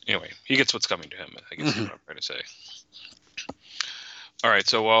 Anyway, he gets what's coming to him, I guess is what I'm trying to say. All right,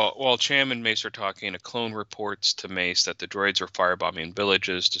 so while Cham and Mace are talking, a clone reports to Mace that the droids are firebombing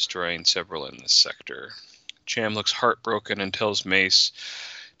villages, destroying several in this sector. Cham looks heartbroken and tells Mace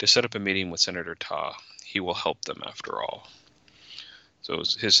to set up a meeting with Senator Ta. He will help them after all. So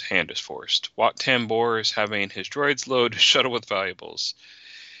his hand is forced. Wat Tambor is having his droids load his shuttle with valuables.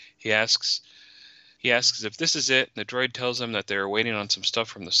 He asks if this is it, and the droid tells him that they are waiting on some stuff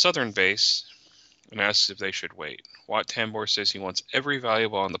from the southern base, and asks if they should wait. Wat Tambor says he wants every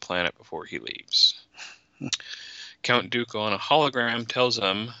valuable on the planet before he leaves. Count Dooku on a hologram tells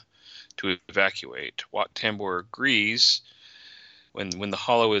him to evacuate. Wat Tambor agrees. When the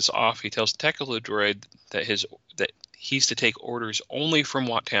holo is off, he tells the technical droid that he's to take orders only from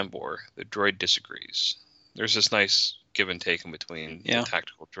Wat Tambor. The droid disagrees. There's this nice give and take in between the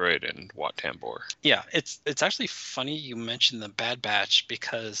tactical droid and Wat Tambor. Yeah, it's actually funny you mentioned the Bad Batch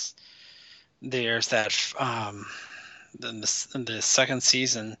because there's that in the second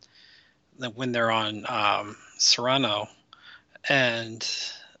season when they're on Serrano, and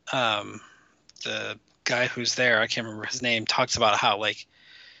the guy who's there, I can't remember his name, talks about how like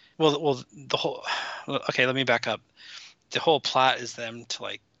the whole okay, let me back up. The whole plot is them to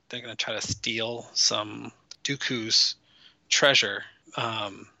like they're going to try to steal some Dooku's treasure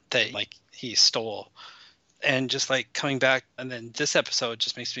that like he stole, And just like coming back, and then this episode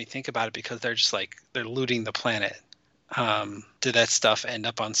just makes me think about it because they're just like they're looting the planet. Did that stuff end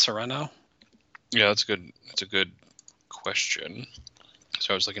up on Sereno? Yeah, that's good. That's a good question.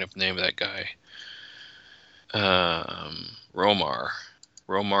 So I was looking up the name of that guy. Romar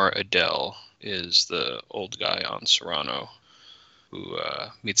Adele is the old guy on Serrano who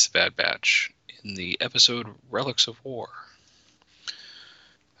meets the Bad Batch in the episode Relics of War.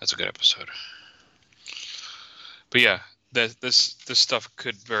 That's a good episode. But yeah, this stuff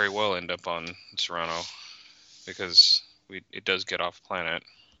could very well end up on Serrano because it does get off planet.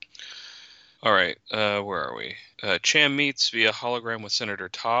 All right, where are we? Cham meets via hologram with Senator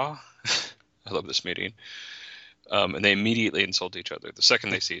Ta. I love this meeting. And they immediately insult each other. The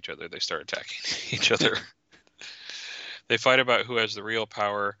second they see each other, they start attacking each other. They fight about who has the real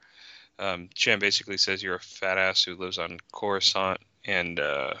power. Cham basically says you're a fat ass who lives on Coruscant, and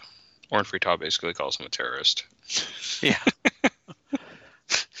Orn Free Ta basically calls him a terrorist. Yeah.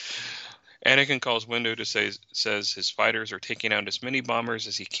 Anakin calls Windu to says his fighters are taking out as many bombers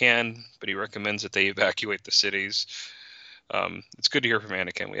as he can, but he recommends that they evacuate the cities. It's good to hear from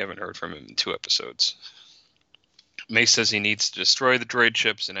Anakin. We haven't heard from him in 2 episodes. Mace says he needs to destroy the droid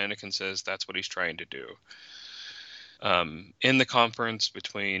ships, and Anakin says that's what he's trying to do. In the conference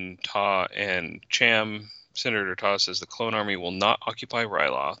between Ta and Cham, Senator Ta says the clone army will not occupy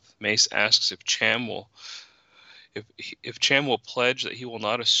Ryloth. Mace asks if Cham will pledge that he will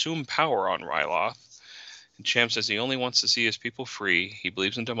not assume power on Ryloth. And Cham says he only wants to see his people free. He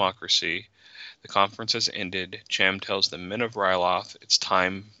believes in democracy. The conference has ended. Cham tells the men of Ryloth it's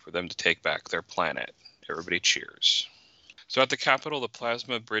time for them to take back their planet. Everybody cheers. So at the Capitol, the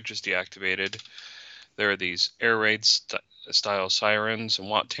plasma bridge is deactivated. There are these air raid style sirens, and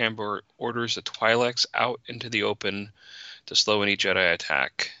Wat Tambor orders the Twi'leks out into the open to slow any Jedi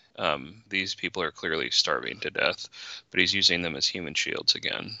attack. These people are clearly starving to death, but he's using them as human shields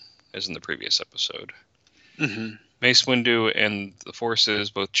again, as in the previous episode. Mm-hmm. Mace Windu and the forces,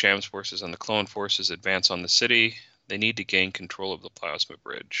 both Cham's forces and the clone forces, advance on the city. They need to gain control of the plasma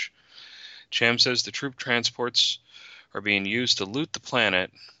bridge. Cham says the troop transports are being used to loot the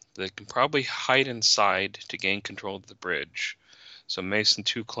planet. They can probably hide inside to gain control of the bridge. So Mace and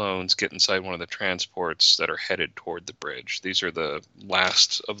 2 clones get inside one of the transports that are headed toward the bridge. These are the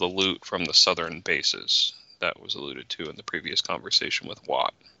last of the loot from the southern bases that was alluded to in the previous conversation with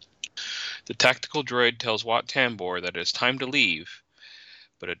Wat. The tactical droid tells Wat Tambor that it is time to leave,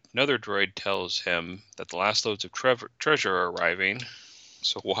 but another droid tells him that the last loads of treasure are arriving.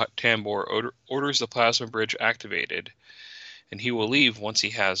 So Wat Tambor orders the plasma bridge activated, and he will leave once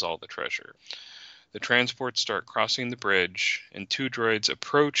he has all the treasure. The transports start crossing the bridge, and 2 droids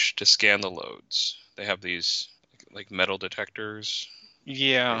approach to scan the loads. They have these like metal detectors.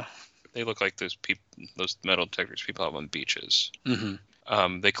 Yeah. They look like those metal detectors people have on beaches.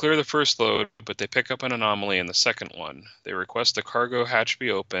 Mm-hmm. They clear the first load, but they pick up an anomaly in the second one. They request the cargo hatch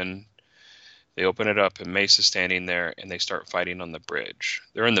be open. They open it up, and Mace is standing there, and they start fighting on the bridge.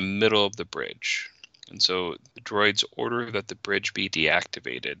 They're in the middle of the bridge, and so the droids order that the bridge be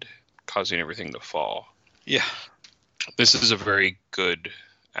deactivated, causing everything to fall. Yeah. This is a very good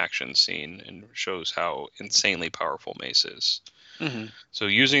action scene and shows how insanely powerful Mace is. Mm-hmm. So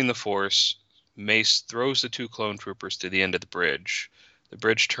using the Force, Mace throws the 2 clone troopers to the end of the bridge. The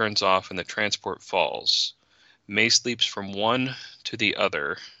bridge turns off, and the transport falls. Mace leaps from one to the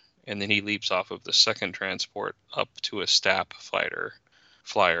other, and then he leaps off of the second transport up to a STAP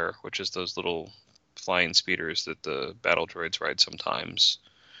flyer, which is those little flying speeders that the battle droids ride sometimes.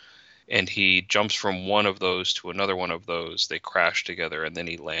 And he jumps from one of those to another one of those. They crash together, and then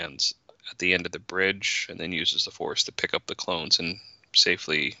he lands at the end of the bridge and then uses the Force to pick up the clones and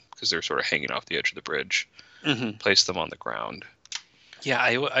safely, because they're sort of hanging off the edge of the bridge, place them on the ground. Yeah,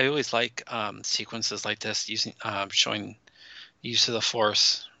 I always like sequences like this, using showing use of the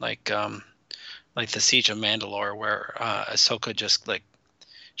Force, like the Siege of Mandalore, where Ahsoka just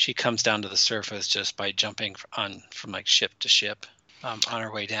she comes down to the surface just by jumping from like ship to ship on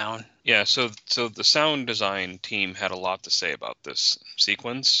her way down. Yeah, so the sound design team had a lot to say about this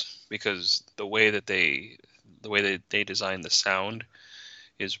sequence, because the way that they design the sound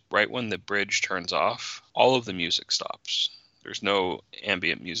is right when the bridge turns off, all of the music stops. There's no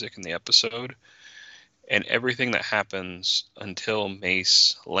ambient music in the episode. And everything that happens until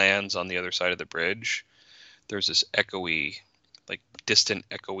Mace lands on the other side of the bridge, there's this echoey, like distant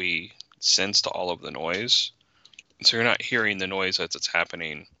echoey sense to all of the noise. So you're not hearing the noise as it's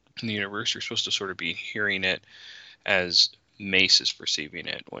happening in the universe. You're supposed to sort of be hearing it as Mace is perceiving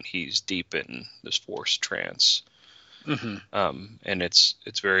it when he's deep in this Force trance. Mm-hmm. And it's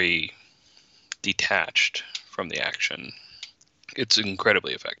very detached from the action. It's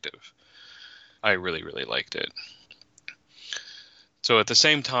incredibly effective. I really, really liked it. So at the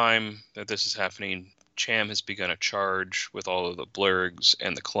same time that this is happening, Cham has begun a charge with all of the blurgs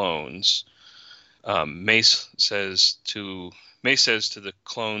and the clones. Mace says to the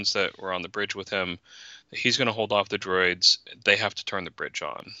clones that were on the bridge with him that he's going to hold off the droids. They have to turn the bridge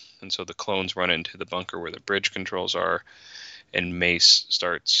on. And so the clones run into the bunker where the bridge controls are, and Mace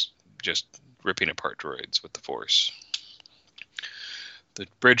starts just ripping apart droids with the Force. The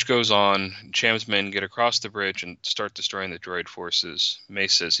bridge goes on. Cham's men get across the bridge and start destroying the droid forces.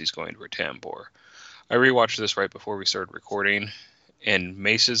 Mace says he's going to Wat Tambor. I rewatched this right before we started recording, and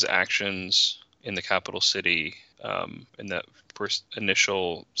Mace's actions in the capital city, in that first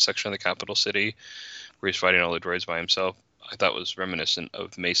initial section of the capital city, where he's fighting all the droids by himself, I thought was reminiscent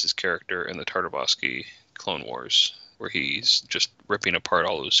of Mace's character in the Tartakovsky Clone Wars, where he's just ripping apart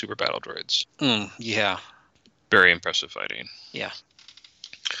all those super battle droids. Yeah. Very impressive fighting. Yeah.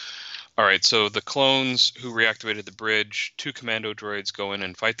 All right, so the clones who reactivated the bridge, 2 commando droids go in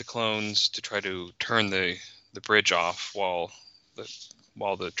and fight the clones to try to turn the bridge off while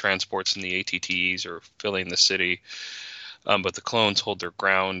the transports and the ATTs are filling the city. But the clones hold their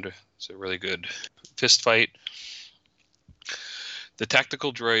ground. It's a really good fist fight. The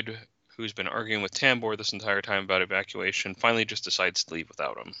tactical droid, who's been arguing with Tambor this entire time about evacuation, finally just decides to leave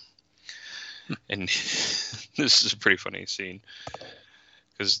without him. And this is a pretty funny scene,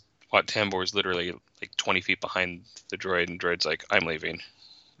 because Wat Tambor is literally like 20 feet behind the droid, and the droid's like, I'm leaving.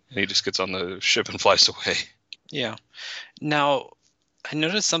 And he just gets on the ship and flies away. Yeah. Now, I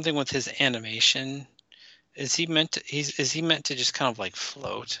noticed something with his animation. Is he meant to just kind of like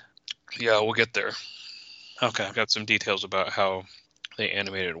float? Yeah, we'll get there. Okay. I've got some details about how they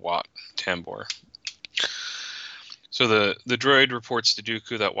animated Wat Tambor. So the droid reports to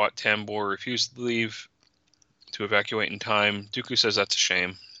Dooku that Wat Tambor refused to leave to evacuate in time. Dooku says that's a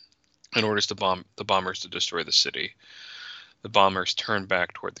shame and orders the bombers to destroy the city. The bombers turn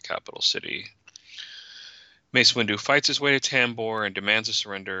back toward the capital city. Mace Windu fights his way to Tambor and demands a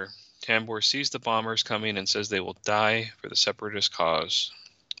surrender. Tambor sees the bombers coming and says they will die for the Separatist cause.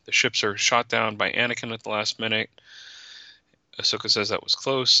 The ships are shot down by Anakin at the last minute. Ahsoka says that was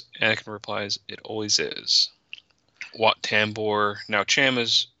close. Anakin replies, it always is. Wat Tambor. Now Cham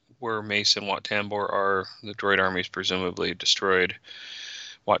is where Mace and Wat Tambor are. The droid army is presumably destroyed.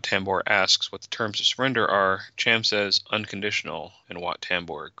 Wat Tambor asks what the terms of surrender are. Cham says unconditional, and Wat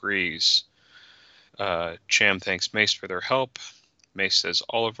Tambor agrees. Cham thanks Mace for their help. Mace says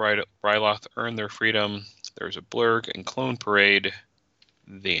all of Ryloth earned their freedom. There's a blurg and clone parade.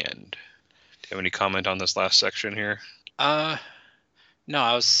 The end. Do you have any comment on this last section here? No,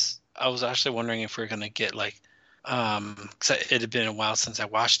 I was actually wondering if we're gonna get like, because it had been a while since I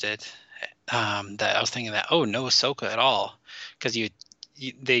watched it. That I was thinking that no Ahsoka at all, because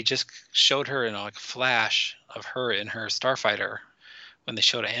they just showed her in like a flash of her in her starfighter when they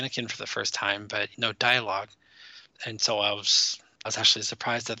showed Anakin for the first time, but no dialogue. And so I was actually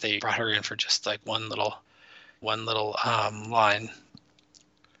surprised that they brought her in for just like one little line.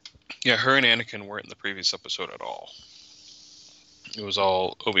 Yeah, her and Anakin weren't in the previous episode at all. It was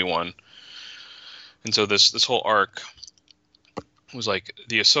all Obi-Wan. And so this whole arc was like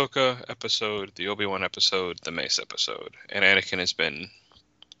the Ahsoka episode, the Obi-Wan episode, the Mace episode. And Anakin has been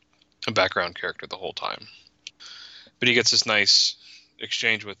a background character the whole time. But he gets this nice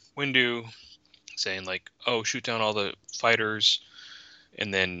exchange with Windu saying like, oh, shoot down all the fighters.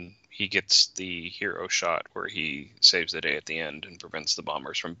 And then he gets the hero shot where he saves the day at the end and prevents the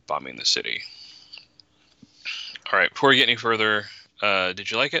bombers from bombing the city. All right, before we get any further, did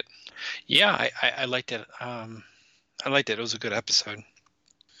you like it? Yeah, I liked it. I liked it. It was a good episode.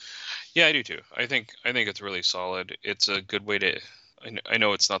 Yeah, I do too. I think it's really solid. It's a good way to. I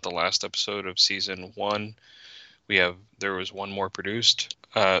know it's not the last episode of season 1. There was one more produced.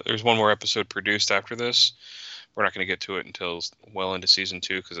 There's one more episode produced after this. We're not going to get to it until well into season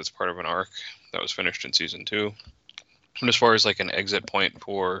 2 because it's part of an arc that was finished in season 2. And as far as like an exit point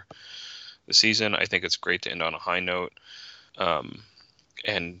for the season, I think it's great to end on a high note.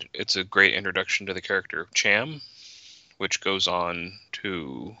 And it's a great introduction to the character of Cham, which goes on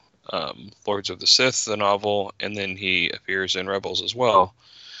to Lords of the Sith, the novel, and then he appears in Rebels as well.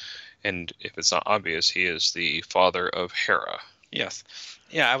 And if it's not obvious, he is the father of Hera. Yes.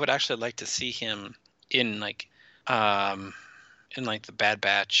 Yeah, I would actually like to see him in like the Bad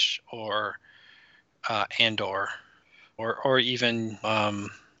Batch or Andor, or even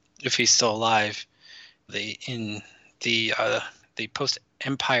if he's still alive, in the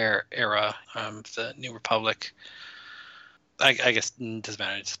post-Empire era, the New Republic. I guess it doesn't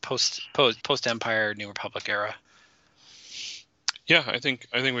matter. It's post Empire, New Republic era. Yeah, I think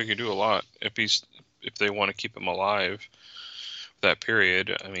we could do a lot if they want to keep him alive. That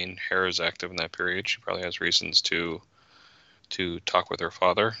period. I mean, Hera's active in that period. She probably has reasons to talk with her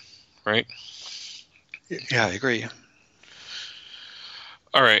father, right? Yeah, I agree.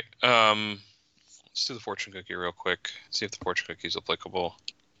 All right. Let's do the fortune cookie real quick. See if the fortune cookie is applicable.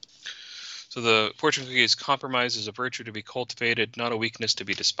 So the fortune cookie is: compromise is a virtue to be cultivated, not a weakness to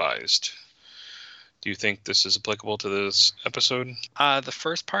be despised. Do you think this is applicable to this episode? The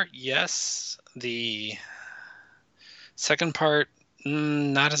first part, yes. The second part,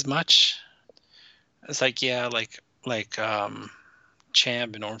 not as much. It's like, yeah, like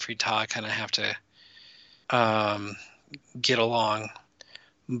Cham and Ormfree Ta kind of have to get along,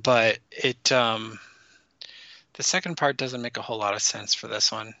 but the second part doesn't make a whole lot of sense for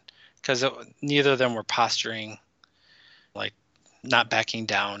this one, because neither of them were posturing, like not backing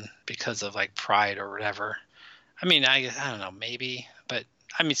down because of like pride or whatever. I mean, I don't know, maybe, but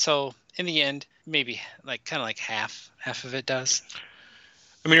I mean, so in the end, maybe like kind of like half of it does.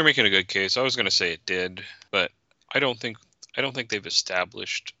 I mean, you're making a good case. I was going to say it did, but I don't think they've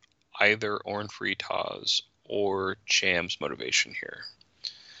established either Ormfree Ta's or Cham's motivation here.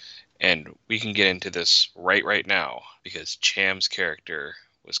 And we can get into this right now, because Cham's character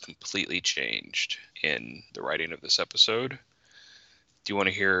was completely changed in the writing of this episode. Do you want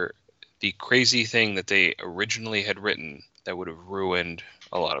to hear the crazy thing that they originally had written that would have ruined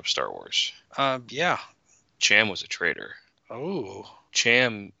a lot of Star Wars? Yeah. Cham was a traitor. Oh.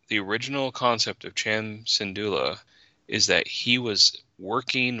 Cham, the original concept of Cham Syndulla is that he was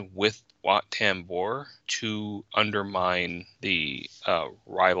working with Wat Tambor to undermine the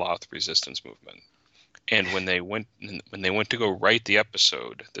Ryloth resistance movement. And when they went to go write the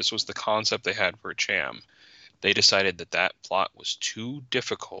episode, this was the concept they had for Cham. They decided that plot was too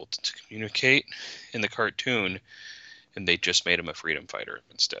difficult to communicate in the cartoon, and they just made him a freedom fighter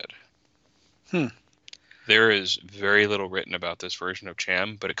instead. There is very little written about this version of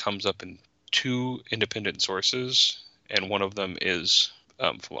Cham, but it comes up in 2 independent sources, and one of them is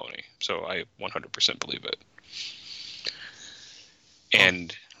Filoni. So I 100% believe it.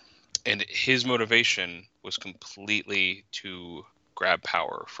 And his motivation was completely to grab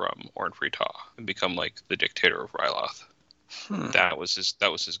power from Ormfree Ta and become like the dictator of Ryloth. That was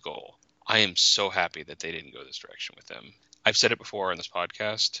his goal. I am so happy that they didn't go this direction with him. I've said it before on this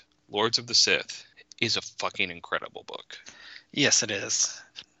podcast. Lords of the Sith is a fucking incredible book. Yes, it is.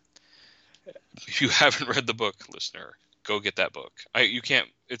 If you haven't read the book, listener, go get that book. You can't.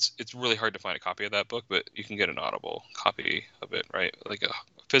 It's really hard to find a copy of that book, but you can get an Audible copy of it, right? Like a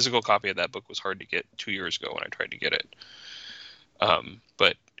physical copy of that book was hard to get 2 years ago when I tried to get it.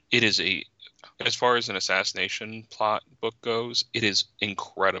 But it is as far as an assassination plot book goes, it is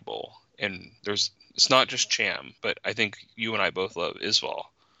incredible. And it's not just Cham, but I think you and I both love Isval.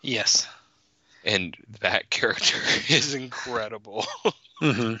 Yes. And that character is incredible.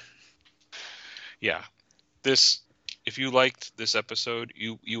 Mm-hmm. Yeah. If you liked this episode,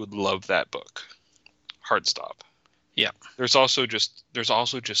 you would love that book. Hard stop. Yeah. There's also just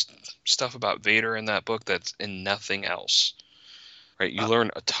stuff about Vader in that book that's in nothing else. Right? You learn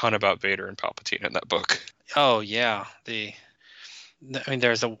a ton about Vader and Palpatine in that book. Oh yeah. I mean,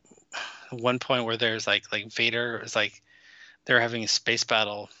 there's a one point where there's like Vader is like they're having a space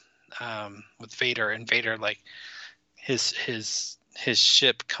battle with Vader, and Vader, like his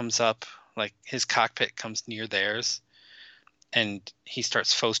ship comes up, like his cockpit comes near theirs, and he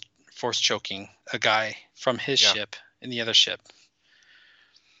starts force choking a guy from his ship in the other ship.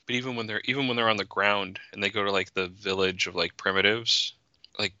 But even when they're on the ground and they go to like the village of like primitives,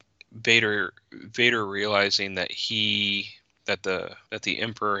 like Vader realizing that the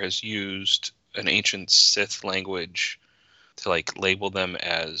Emperor has used an ancient Sith language to like label them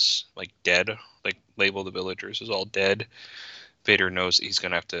as like dead, like label the villagers as all dead. Vader knows that he's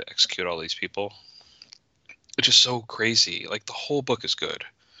gonna have to execute all these people. It's just so crazy. Like the whole book is good.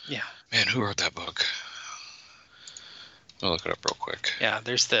 Yeah. Man, who wrote that book? I'll look it up real quick. Yeah,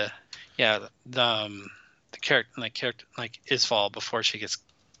 there's the character like Isval before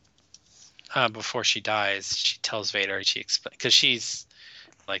she dies, she tells Vader, she explains, because she's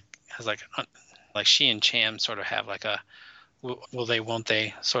like has like she and Cham sort of have like a will they won't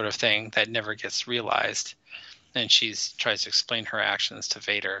they sort of thing that never gets realized, and she tries to explain her actions to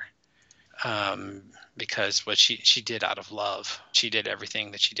Vader, because what she did out of love, she did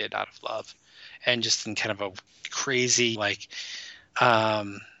everything that she did out of love, and just in kind of a crazy like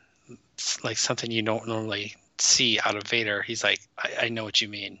something you don't normally see out of Vader. He's like, I know what you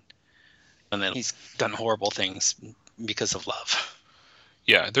mean. And then he's done horrible things because of love.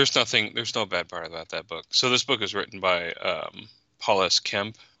 Yeah, there's no bad part about that book. So this book is written by Paul S.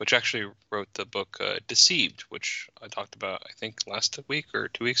 Kemp, which actually wrote the book Deceived, which I talked about, I think, last week or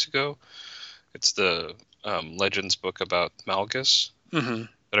 2 weeks ago. It's the Legends book about Malgus that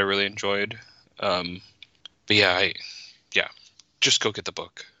I really enjoyed. But yeah, just go get the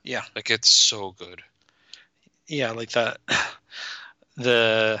book. Yeah. Like, it's so good. Yeah, like the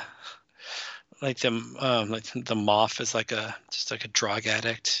Moff is just like a drug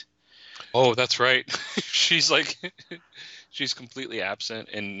addict. Oh, that's right. She's completely absent,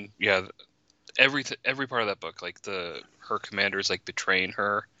 and yeah, every part of that book, like her commander is like betraying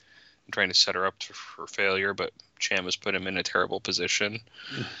her and trying to set her up for failure, but Cham has put him in a terrible position.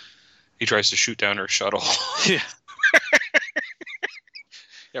 He tries to shoot down her shuttle. Yeah.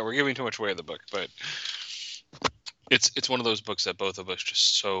 Yeah, we're giving too much away of the book, but it's one of those books that both of us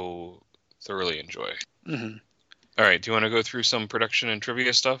just so thoroughly enjoy. Mm-hmm. All right, do you want to go through some production and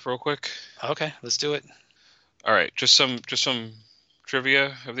trivia stuff real quick? Okay, let's do it. All right, just some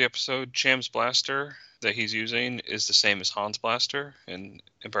trivia of the episode. Cham's blaster that he's using is the same as Han's blaster in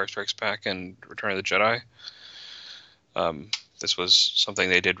Empire Strikes Back and Return of the Jedi. This was something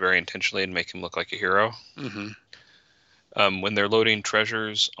they did very intentionally to make him look like a hero. Mm-hmm. When they're loading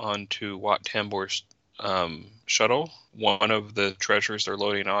treasures onto Wat Tambor's shuttle, one of the treasures they're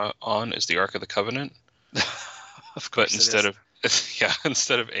loading on is the Ark of the Covenant. Of course, but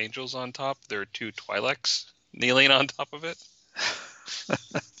instead of angels on top, there are 2 Twi'leks kneeling on top of it.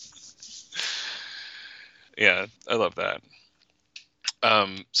 Yeah, I love that.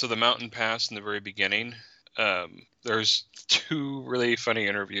 So the mountain pass in the very beginning, there's 2 really funny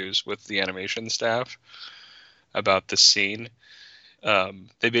interviews with the animation staff about this scene.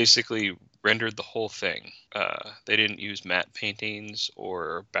 They basically rendered the whole thing. They didn't use matte paintings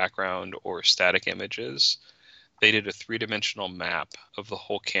or background or static images. They did a 3-dimensional map of the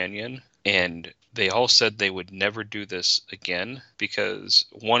whole canyon, and they all said they would never do this again because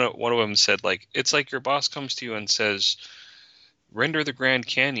one of them said, like, it's like your boss comes to you and says, render the Grand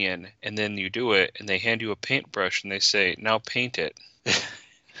Canyon, and then you do it, and they hand you a paintbrush and they say, now paint it.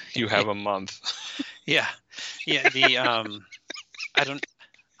 You have a month. Yeah. The I don't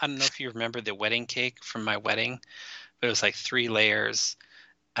know if you remember the wedding cake from my wedding, but it was like 3 layers.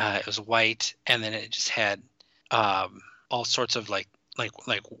 It was white, and then it just had all sorts of like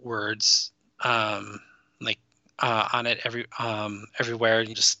words on it everywhere.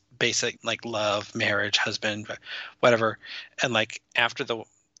 You just basic like love, marriage, husband, whatever. And like after the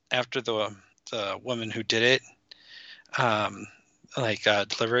woman who did it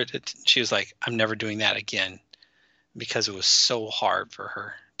delivered it, she was like, I'm never doing that again, because it was so hard for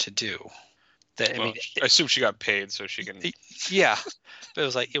her to do. That I assume she got paid so she can. Yeah, but it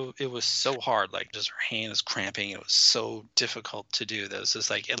was like it was so hard. Like, just her hand was cramping. It was so difficult to do. That was just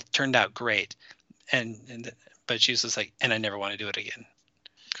like, it turned out great, but she was just like, and I never want to do it again.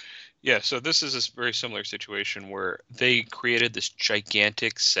 Yeah, so this is a very similar situation where they created this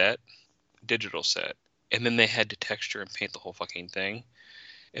gigantic digital set, and then they had to texture and paint the whole fucking thing.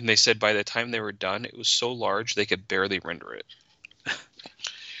 And they said by the time they were done, it was so large they could barely render it.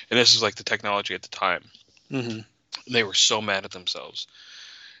 And this was like the technology at the time. Mm-hmm. They were so mad at themselves.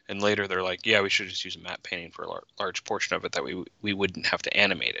 And later they're like, yeah, we should just use a matte painting for a large portion of it that we wouldn't have to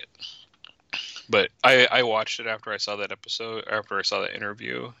animate it. But I watched it after I saw that episode, after I saw that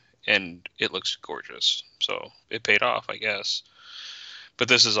interview, and it looks gorgeous. So it paid off, I guess. But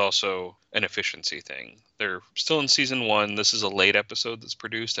this is also an efficiency thing. They're still in season 1. This is a late episode that's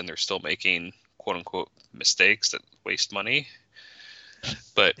produced, and they're still making quote-unquote mistakes that waste money.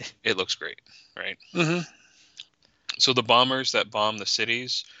 But it looks great, right? Mm-hmm. So the bombers that bomb the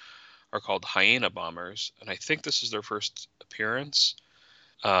cities are called hyena bombers, and I think this is their first appearance.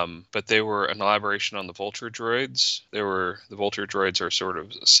 But they were an elaboration on the vulture droids. The vulture droids are sort of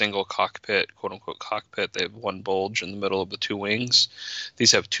a single cockpit, quote unquote cockpit. They have 1 bulge in the middle of the 2 wings.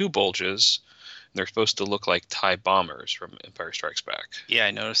 These have 2 bulges, and they're supposed to look like TIE bombers from Empire Strikes Back. Yeah,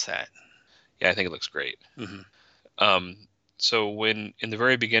 I noticed that. Yeah, I think it looks great. Mm-hmm. So in the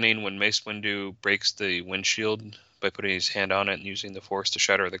very beginning, when Mace Windu breaks the windshield by putting his hand on it and using the Force to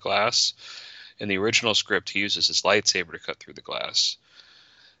shatter the glass, in the original script, he uses his lightsaber to cut through the glass.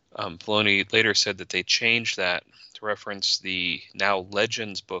 Filoni later said that they changed that to reference the now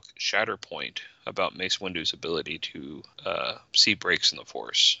Legends book Shatterpoint about Mace Windu's ability to see breaks in the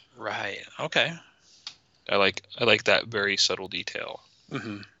Force. Right. Okay. I like that very subtle detail.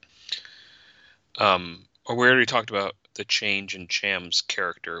 Mm-hmm. Or we already talked about the change in Cham's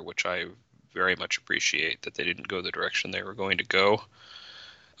character, which I very much appreciate that they didn't go the direction they were going to go.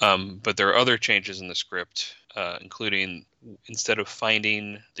 But there are other changes in the script, including instead of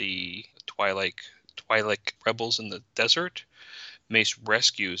finding the Twi'lek rebels in the desert, Mace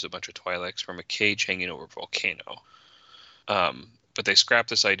rescues a bunch of Twi'leks from a cage hanging over a volcano. But they scrapped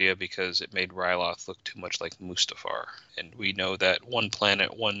this idea because it made Ryloth look too much like Mustafar. And we know that one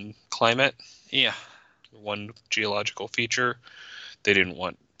planet, one climate, one geological feature. They didn't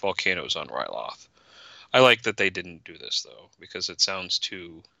want volcanoes on Ryloth. I like that they didn't do this, though, because it sounds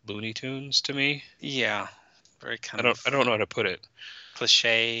too Looney Tunes to me. Yeah. Very I don't know how to put it.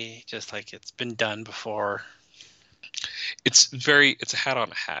 Cliche, just like it's been done before. It's a hat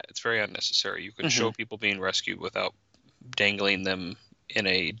on a hat. It's very unnecessary. You can show people being rescued without dangling them in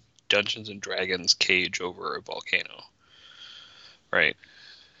a Dungeons and Dragons cage over a volcano. Right.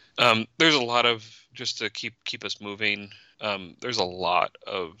 There's a lot of, just to keep us moving, there's a lot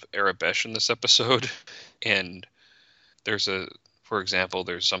of Arabesh in this episode. And for example,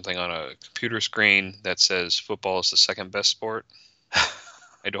 there's something on a computer screen that says football is the second best sport.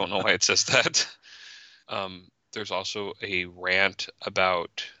 I don't know why it says that. There's also a rant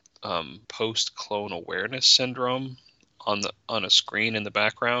about post-clone awareness syndrome on a screen in the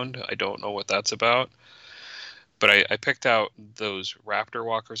background. I don't know what that's about. But I picked out those raptor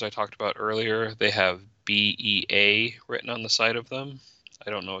walkers I talked about earlier. They have BEA written on the side of them.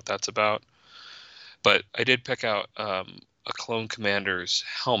 I don't know what that's about. But I did pick out a clone commander's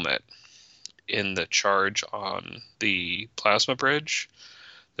helmet in the charge on the plasma bridge.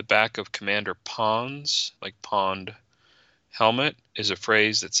 The back of Commander Pond's, like Pond helmet, is a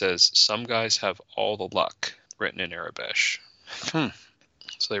phrase that says, "Some guys have all the luck," written in Arabesh. So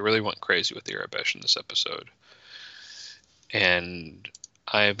they really went crazy with the Arabesh in this episode. And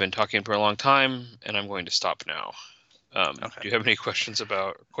I've been talking for a long time, and I'm going to stop now. Okay. Do you have any questions or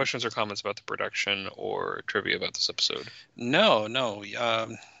comments about the production or trivia about this episode? No.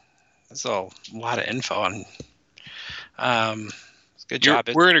 There's a lot of info on. Good job.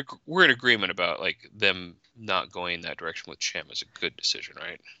 We're in agreement about like them not going that direction with Cham is a good decision,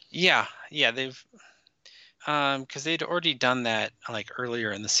 right? Yeah, they've because they'd already done that like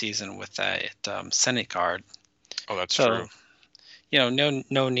earlier in the season with that Senate guard. Oh, that's true.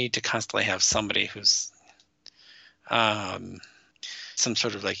 No need to constantly have somebody who's some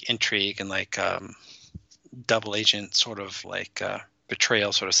sort of like intrigue and like double agent sort of like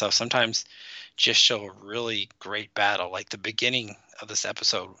betrayal sort of stuff. Sometimes just show a really great battle. Like the beginning of this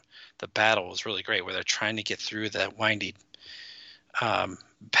episode, the battle was really great where they're trying to get through that windy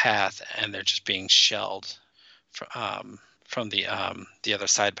path and they're just being shelled from the other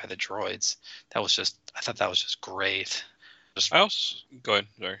side by the droids. I thought that was just great. Go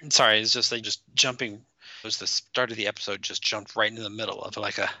ahead. Sorry, it's just like just jumping. It was the start of the episode, just jumped right into the middle of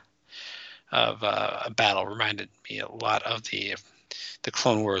like a battle. Reminded me a lot of the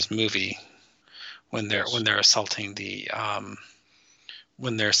Clone Wars movie when they're assaulting the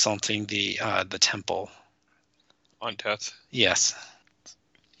temple on Teth. Yes.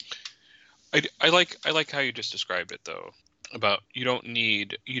 I like how you just described it though. About you don't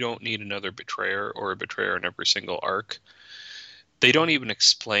need another betrayer or a betrayer in every single arc. They don't even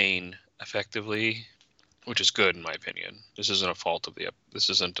explain effectively, which is good in my opinion. This isn't a flaw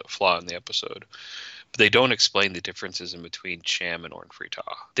in the episode. But they don't explain the differences in between Cham and Orn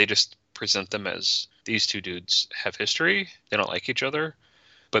Free-Taa. They just present them as these two dudes have history. They don't like each other,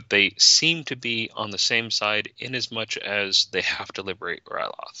 but they seem to be on the same side in as much as they have to liberate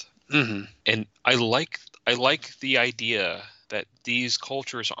Ryloth. Mm-hmm. And I like the idea that these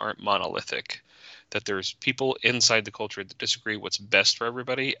cultures aren't monolithic, that there's people inside the culture that disagree what's best for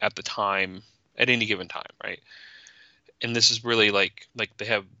everybody at any given time, right? And this is really like they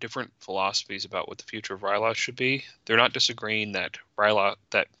have different philosophies about what the future of Ryloth should be. They're not disagreeing that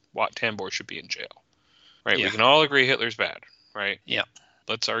Wat Tambor should be in jail, right? Yeah. We can all agree Hitler's bad, right? Yeah.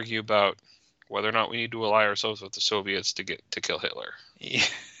 Let's argue about whether or not we need to ally ourselves with the Soviets to kill Hitler. Yeah.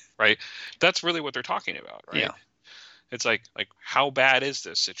 Right? That's really what they're talking about, right? Yeah. It's like how bad is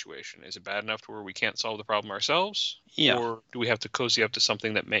this situation? Is it bad enough to where we can't solve the problem ourselves? Yeah. Or do we have to cozy up to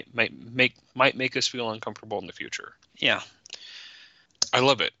something that might make us feel uncomfortable in the future? Yeah. I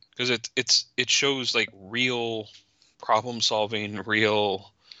love it because it shows like real problem solving,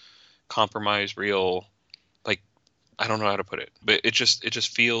 real compromise, real like I don't know how to put it, but it just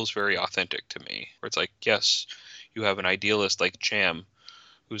feels very authentic to me. Where it's like, yes, you have an idealist like Cham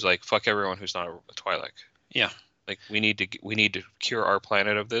who's like fuck everyone who's not a Twi'lek. Yeah. Like we need to cure our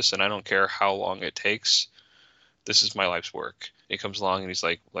planet of this, and I don't care how long it takes. This is my life's work. He comes along and he's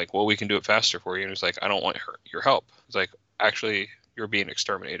like, well, we can do it faster for you. And he's like, I don't want your help. He's like, actually, you're being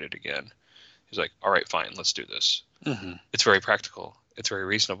exterminated again. He's like, all right, fine, let's do this. Mm-hmm. It's very practical. it's very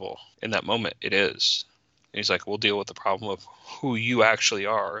reasonable. In that moment, it is. And he's like, we'll deal with the problem of who you actually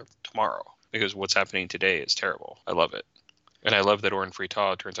are tomorrow, because what's happening today is terrible. I love it. And I love that Orin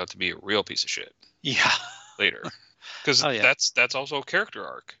Free-Taa turns out to be a real piece of shit Yeah. later. Because Oh, yeah. that's also a character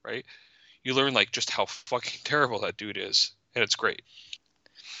arc, right? You learn like just how fucking terrible that dude is, and it's great.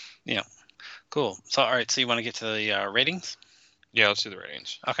 Yeah. Cool. So, all right. So you want to get to the ratings? Yeah, let's do the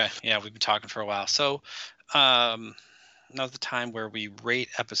ratings. Okay. Yeah, we've been talking for a while. So, now's the time where we rate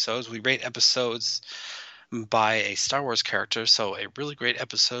episodes. We rate episodes by a Star Wars character. So a really great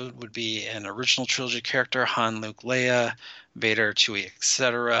episode would be an original trilogy character, Han, Luke, Leia, Vader, Chewie,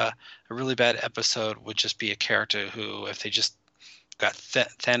 etc. A really bad episode would just be a character who, if they just got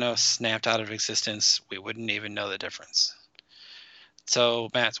Thanos snapped out of existence, we wouldn't even know the difference. So,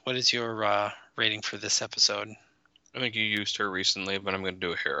 Matt, what is your rating for this episode? I think you used her recently, but I'm going to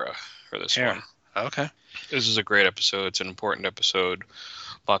do a Hera for this Hera. one. Okay. This is a great episode. It's an important episode.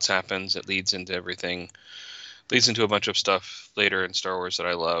 Lots happens. It leads into everything. Leads into a bunch of stuff later in Star Wars that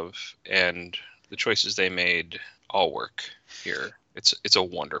I love, and the choices they made all work here. It's a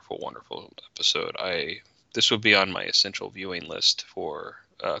wonderful, wonderful episode. This would be on my essential viewing list for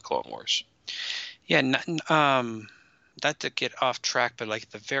Clone Wars. Yeah. Not to get off track, but like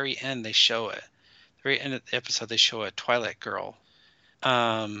at the very end, they show it. The very end of the episode, they show a Twi'lek girl.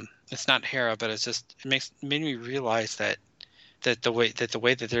 It's not Hera, but it made me realize that the way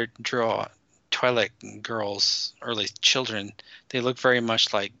that they draw Twi'lek girls, early children, they look very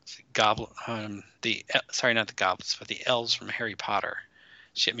much like not the goblins, but the elves from Harry Potter.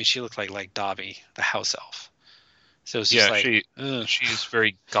 She looked like Dobby, the house elf. So it's just she's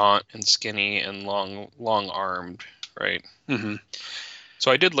very gaunt and skinny and long armed, right? Mm-hmm.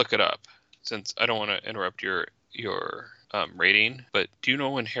 So I did look it up, since I don't want to interrupt your rating, but do you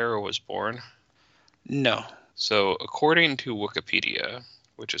know when Hera was born? No. So according to Wikipedia,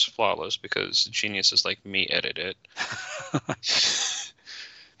 which is flawless because geniuses like me edit it,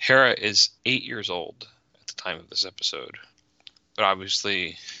 Hera is 8 years old at the time of this episode. But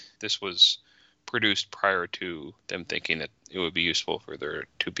obviously, this was produced prior to them thinking that it would be useful for there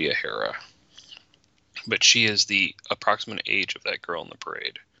to be a Hera. But she is the approximate age of that girl in the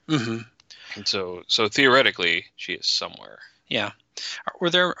parade. Mm-hmm. And so theoretically, she is somewhere. Yeah. Are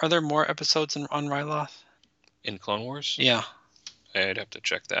there more episodes on Ryloth? In Clone Wars? Yeah. I'd have to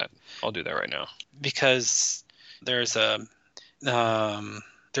check that. I'll do that right now. Because there's a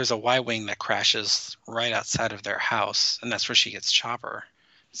Y-wing that crashes right outside of their house, and that's where she gets Chopper.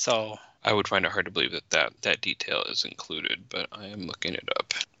 So I would find it hard to believe that detail is included, but I am looking it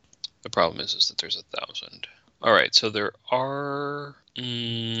up. The problem is that there's 1,000. All right, so there are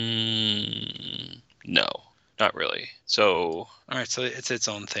no, not really. So all right, so it's its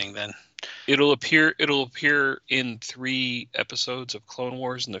own thing then. It'll appear in 3 episodes of Clone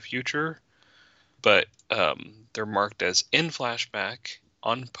Wars in the future, but they're marked as in flashback,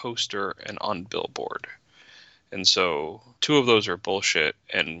 on poster, and on billboard. And so 2 of those are bullshit.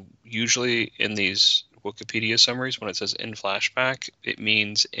 And usually in these Wikipedia summaries, when it says in flashback, it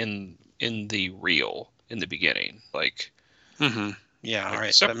means in the reel in the beginning. Like, mm-hmm. Yeah, all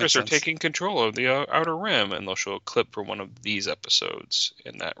right. Separatists are taking control of the Outer Rim, and they'll show a clip from one of these episodes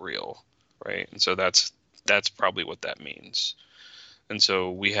in that reel, right? And so that's probably what that means. And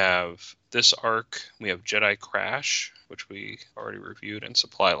so we have this arc, we have Jedi Crash, which we already reviewed, and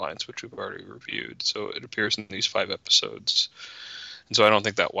Supply Lines, which we've already reviewed. So it appears in these 5 episodes. And so I don't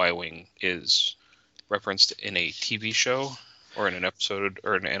think that Y-Wing is referenced in a TV show or in an episode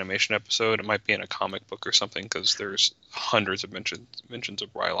or an animation episode. It might be in a comic book or something, because there's hundreds of mentions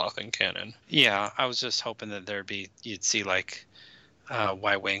of Ryloth in canon. Yeah, I was just hoping that you'd see like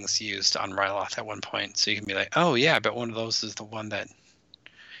Y-Wings used on Ryloth at one point, so you can be like, oh yeah, I bet one of those is the one that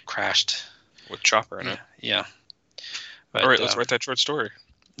crashed with Chopper in it. Yeah. But, all right, let's write that short story.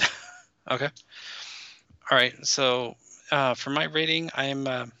 Okay. All right, so for my rating, I'm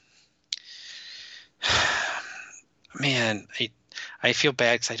man, I feel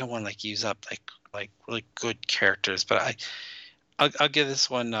bad because I don't want to like use up like really good characters, but I'll give this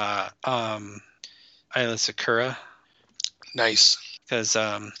one Ayla Secura. Nice. Because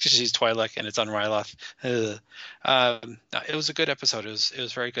she's Twi'lek and it's on Ryloth. It was a good episode. It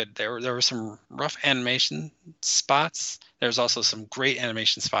was very good. There were some rough animation spots. There's also some great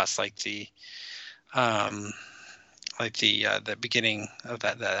animation spots, like the beginning of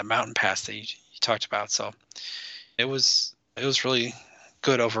that mountain pass that you talked about. So it was really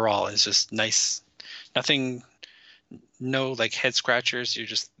good overall. It's just nice. Nothing, no like head scratchers. You're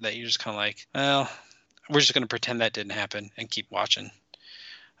just kind of like, well, we're just going to pretend that didn't happen and keep watching.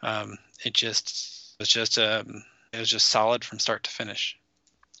 It was just It was just solid from start to finish.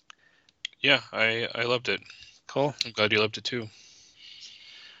 Yeah, I loved it. Cool. I'm glad you loved it too.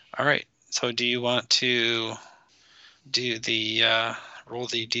 All right. So do you want to do the roll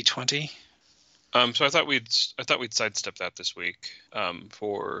the d20? So I thought we'd sidestep that this week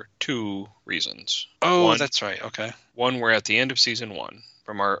for two reasons. Oh, that's right. Okay. One, we're at the end of season 1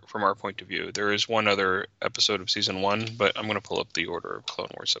 from our point of view. There is one other episode of season 1, but I'm going to pull up the order of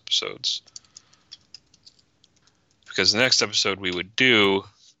Clone Wars episodes. Because the next episode we would do...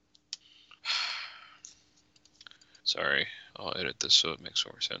 Sorry, I'll edit this so it makes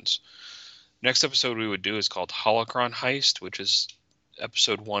more sense. Next episode we would do is called Holocron Heist, which is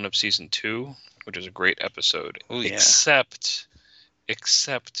episode 1 of season 2, which is a great episode. Oh, yeah. Except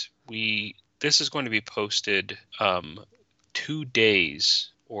this is going to be posted 2 days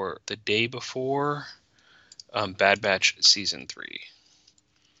or the day before Bad Batch season 3.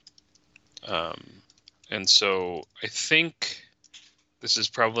 And so I think this is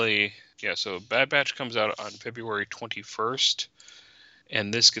probably, so Bad Batch comes out on February 21st,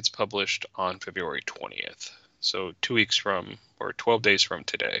 and this gets published on February 20th. So 2 weeks from, or 12 days from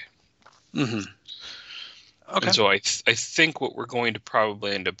today. Mm-hmm. Okay. And so I think what we're going to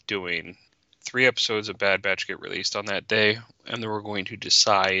probably end up doing, 3 episodes of Bad Batch get released on that day, and then we're going to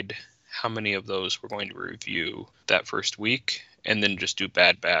decide how many of those we're going to review that first week, and then just do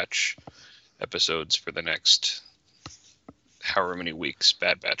Bad Batch episodes for the next however many weeks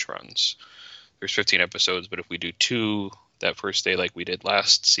Bad Batch runs. There's 15 episodes, but if we do 2 that first day like we did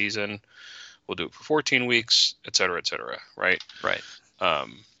last season, we'll do it for 14 weeks, et cetera, right? Right.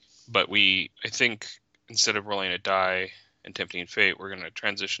 But I think instead of rolling a die and tempting fate, we're going to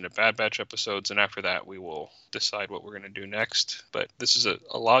transition to Bad Batch episodes, and after that we will decide what we're going to do next. But this is a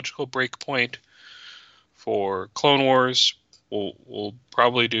logical break point for Clone Wars. We'll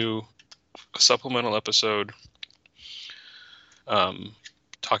probably do a supplemental episode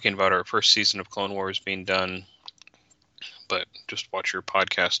talking about our first season of Clone Wars being done, but just watch your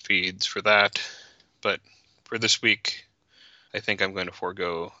podcast feeds for that. But for this week, I think I'm going to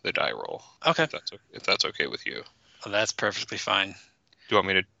forego the die roll. Okay. If that's okay with you. Well, that's perfectly fine. Do you want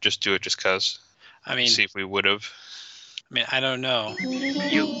me to just do it just because? I mean, see if we would have. I mean, I don't know.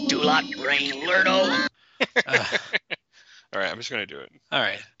 You do not reign, Lurdo. All right, I'm just going to do it. All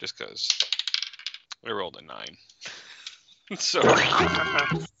right. Just because I rolled a 9. So.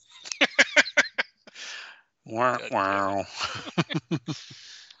 Wow.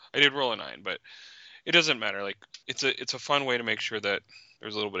 I did roll a 9, but it doesn't matter. Like, it's a fun way to make sure that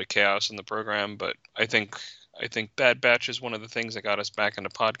there's a little bit of chaos in the program, but I think Bad Batch is one of the things that got us back into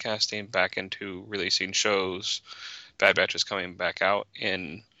podcasting, back into releasing shows. Bad Batch is coming back out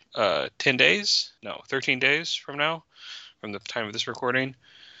in 13 days from now, from the time of this recording.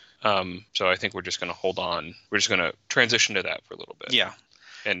 So I think we're just going to hold on. We're just going to transition to that for a little bit. Yeah.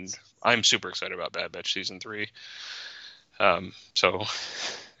 And I'm super excited about Bad Batch season 3. So,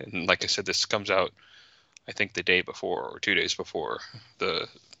 and like I said, this comes out, I think, the day before or 2 days before the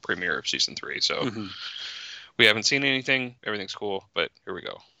premiere of season 3. So we haven't seen anything. Everything's cool, but here we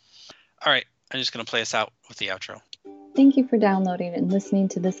go. All right. I'm just going to play us out with the outro. Thank you for downloading and listening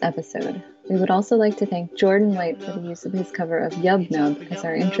to this episode. We would also like to thank Jordan White for the use of his cover of Yub Nub as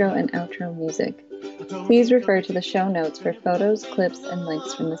our intro and outro music. Please refer to the show notes for photos, clips, and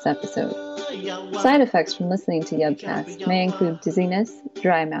links from this episode. Side effects from listening to Yubcast may include dizziness,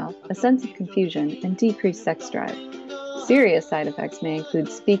 dry mouth, a sense of confusion, and decreased sex drive. Serious side effects may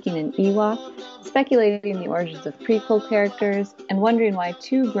include speaking in Ewok, speculating the origins of prequel characters, and wondering why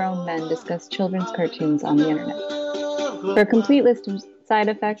 2 grown men discuss children's cartoons on the internet. For a complete list of side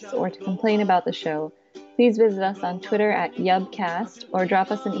effects or to complain about the show, please visit us on Twitter at Yubcast or drop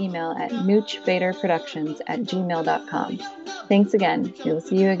us an email at noochvaderproductions@gmail.com. Thanks again. We will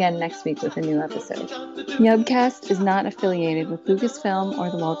see you again next week with a new episode. Yubcast is not affiliated with Lucasfilm or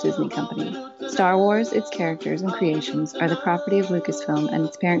the Walt Disney Company. Star Wars, its characters, and creations are the property of Lucasfilm and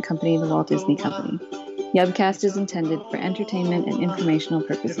its parent company, the Walt Disney Company. Yubcast is intended for entertainment and informational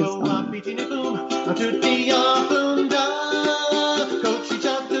purposes only.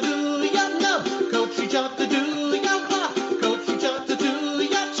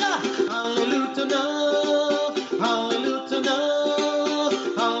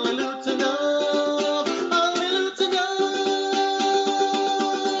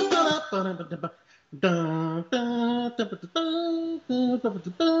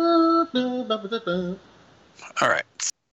 All right.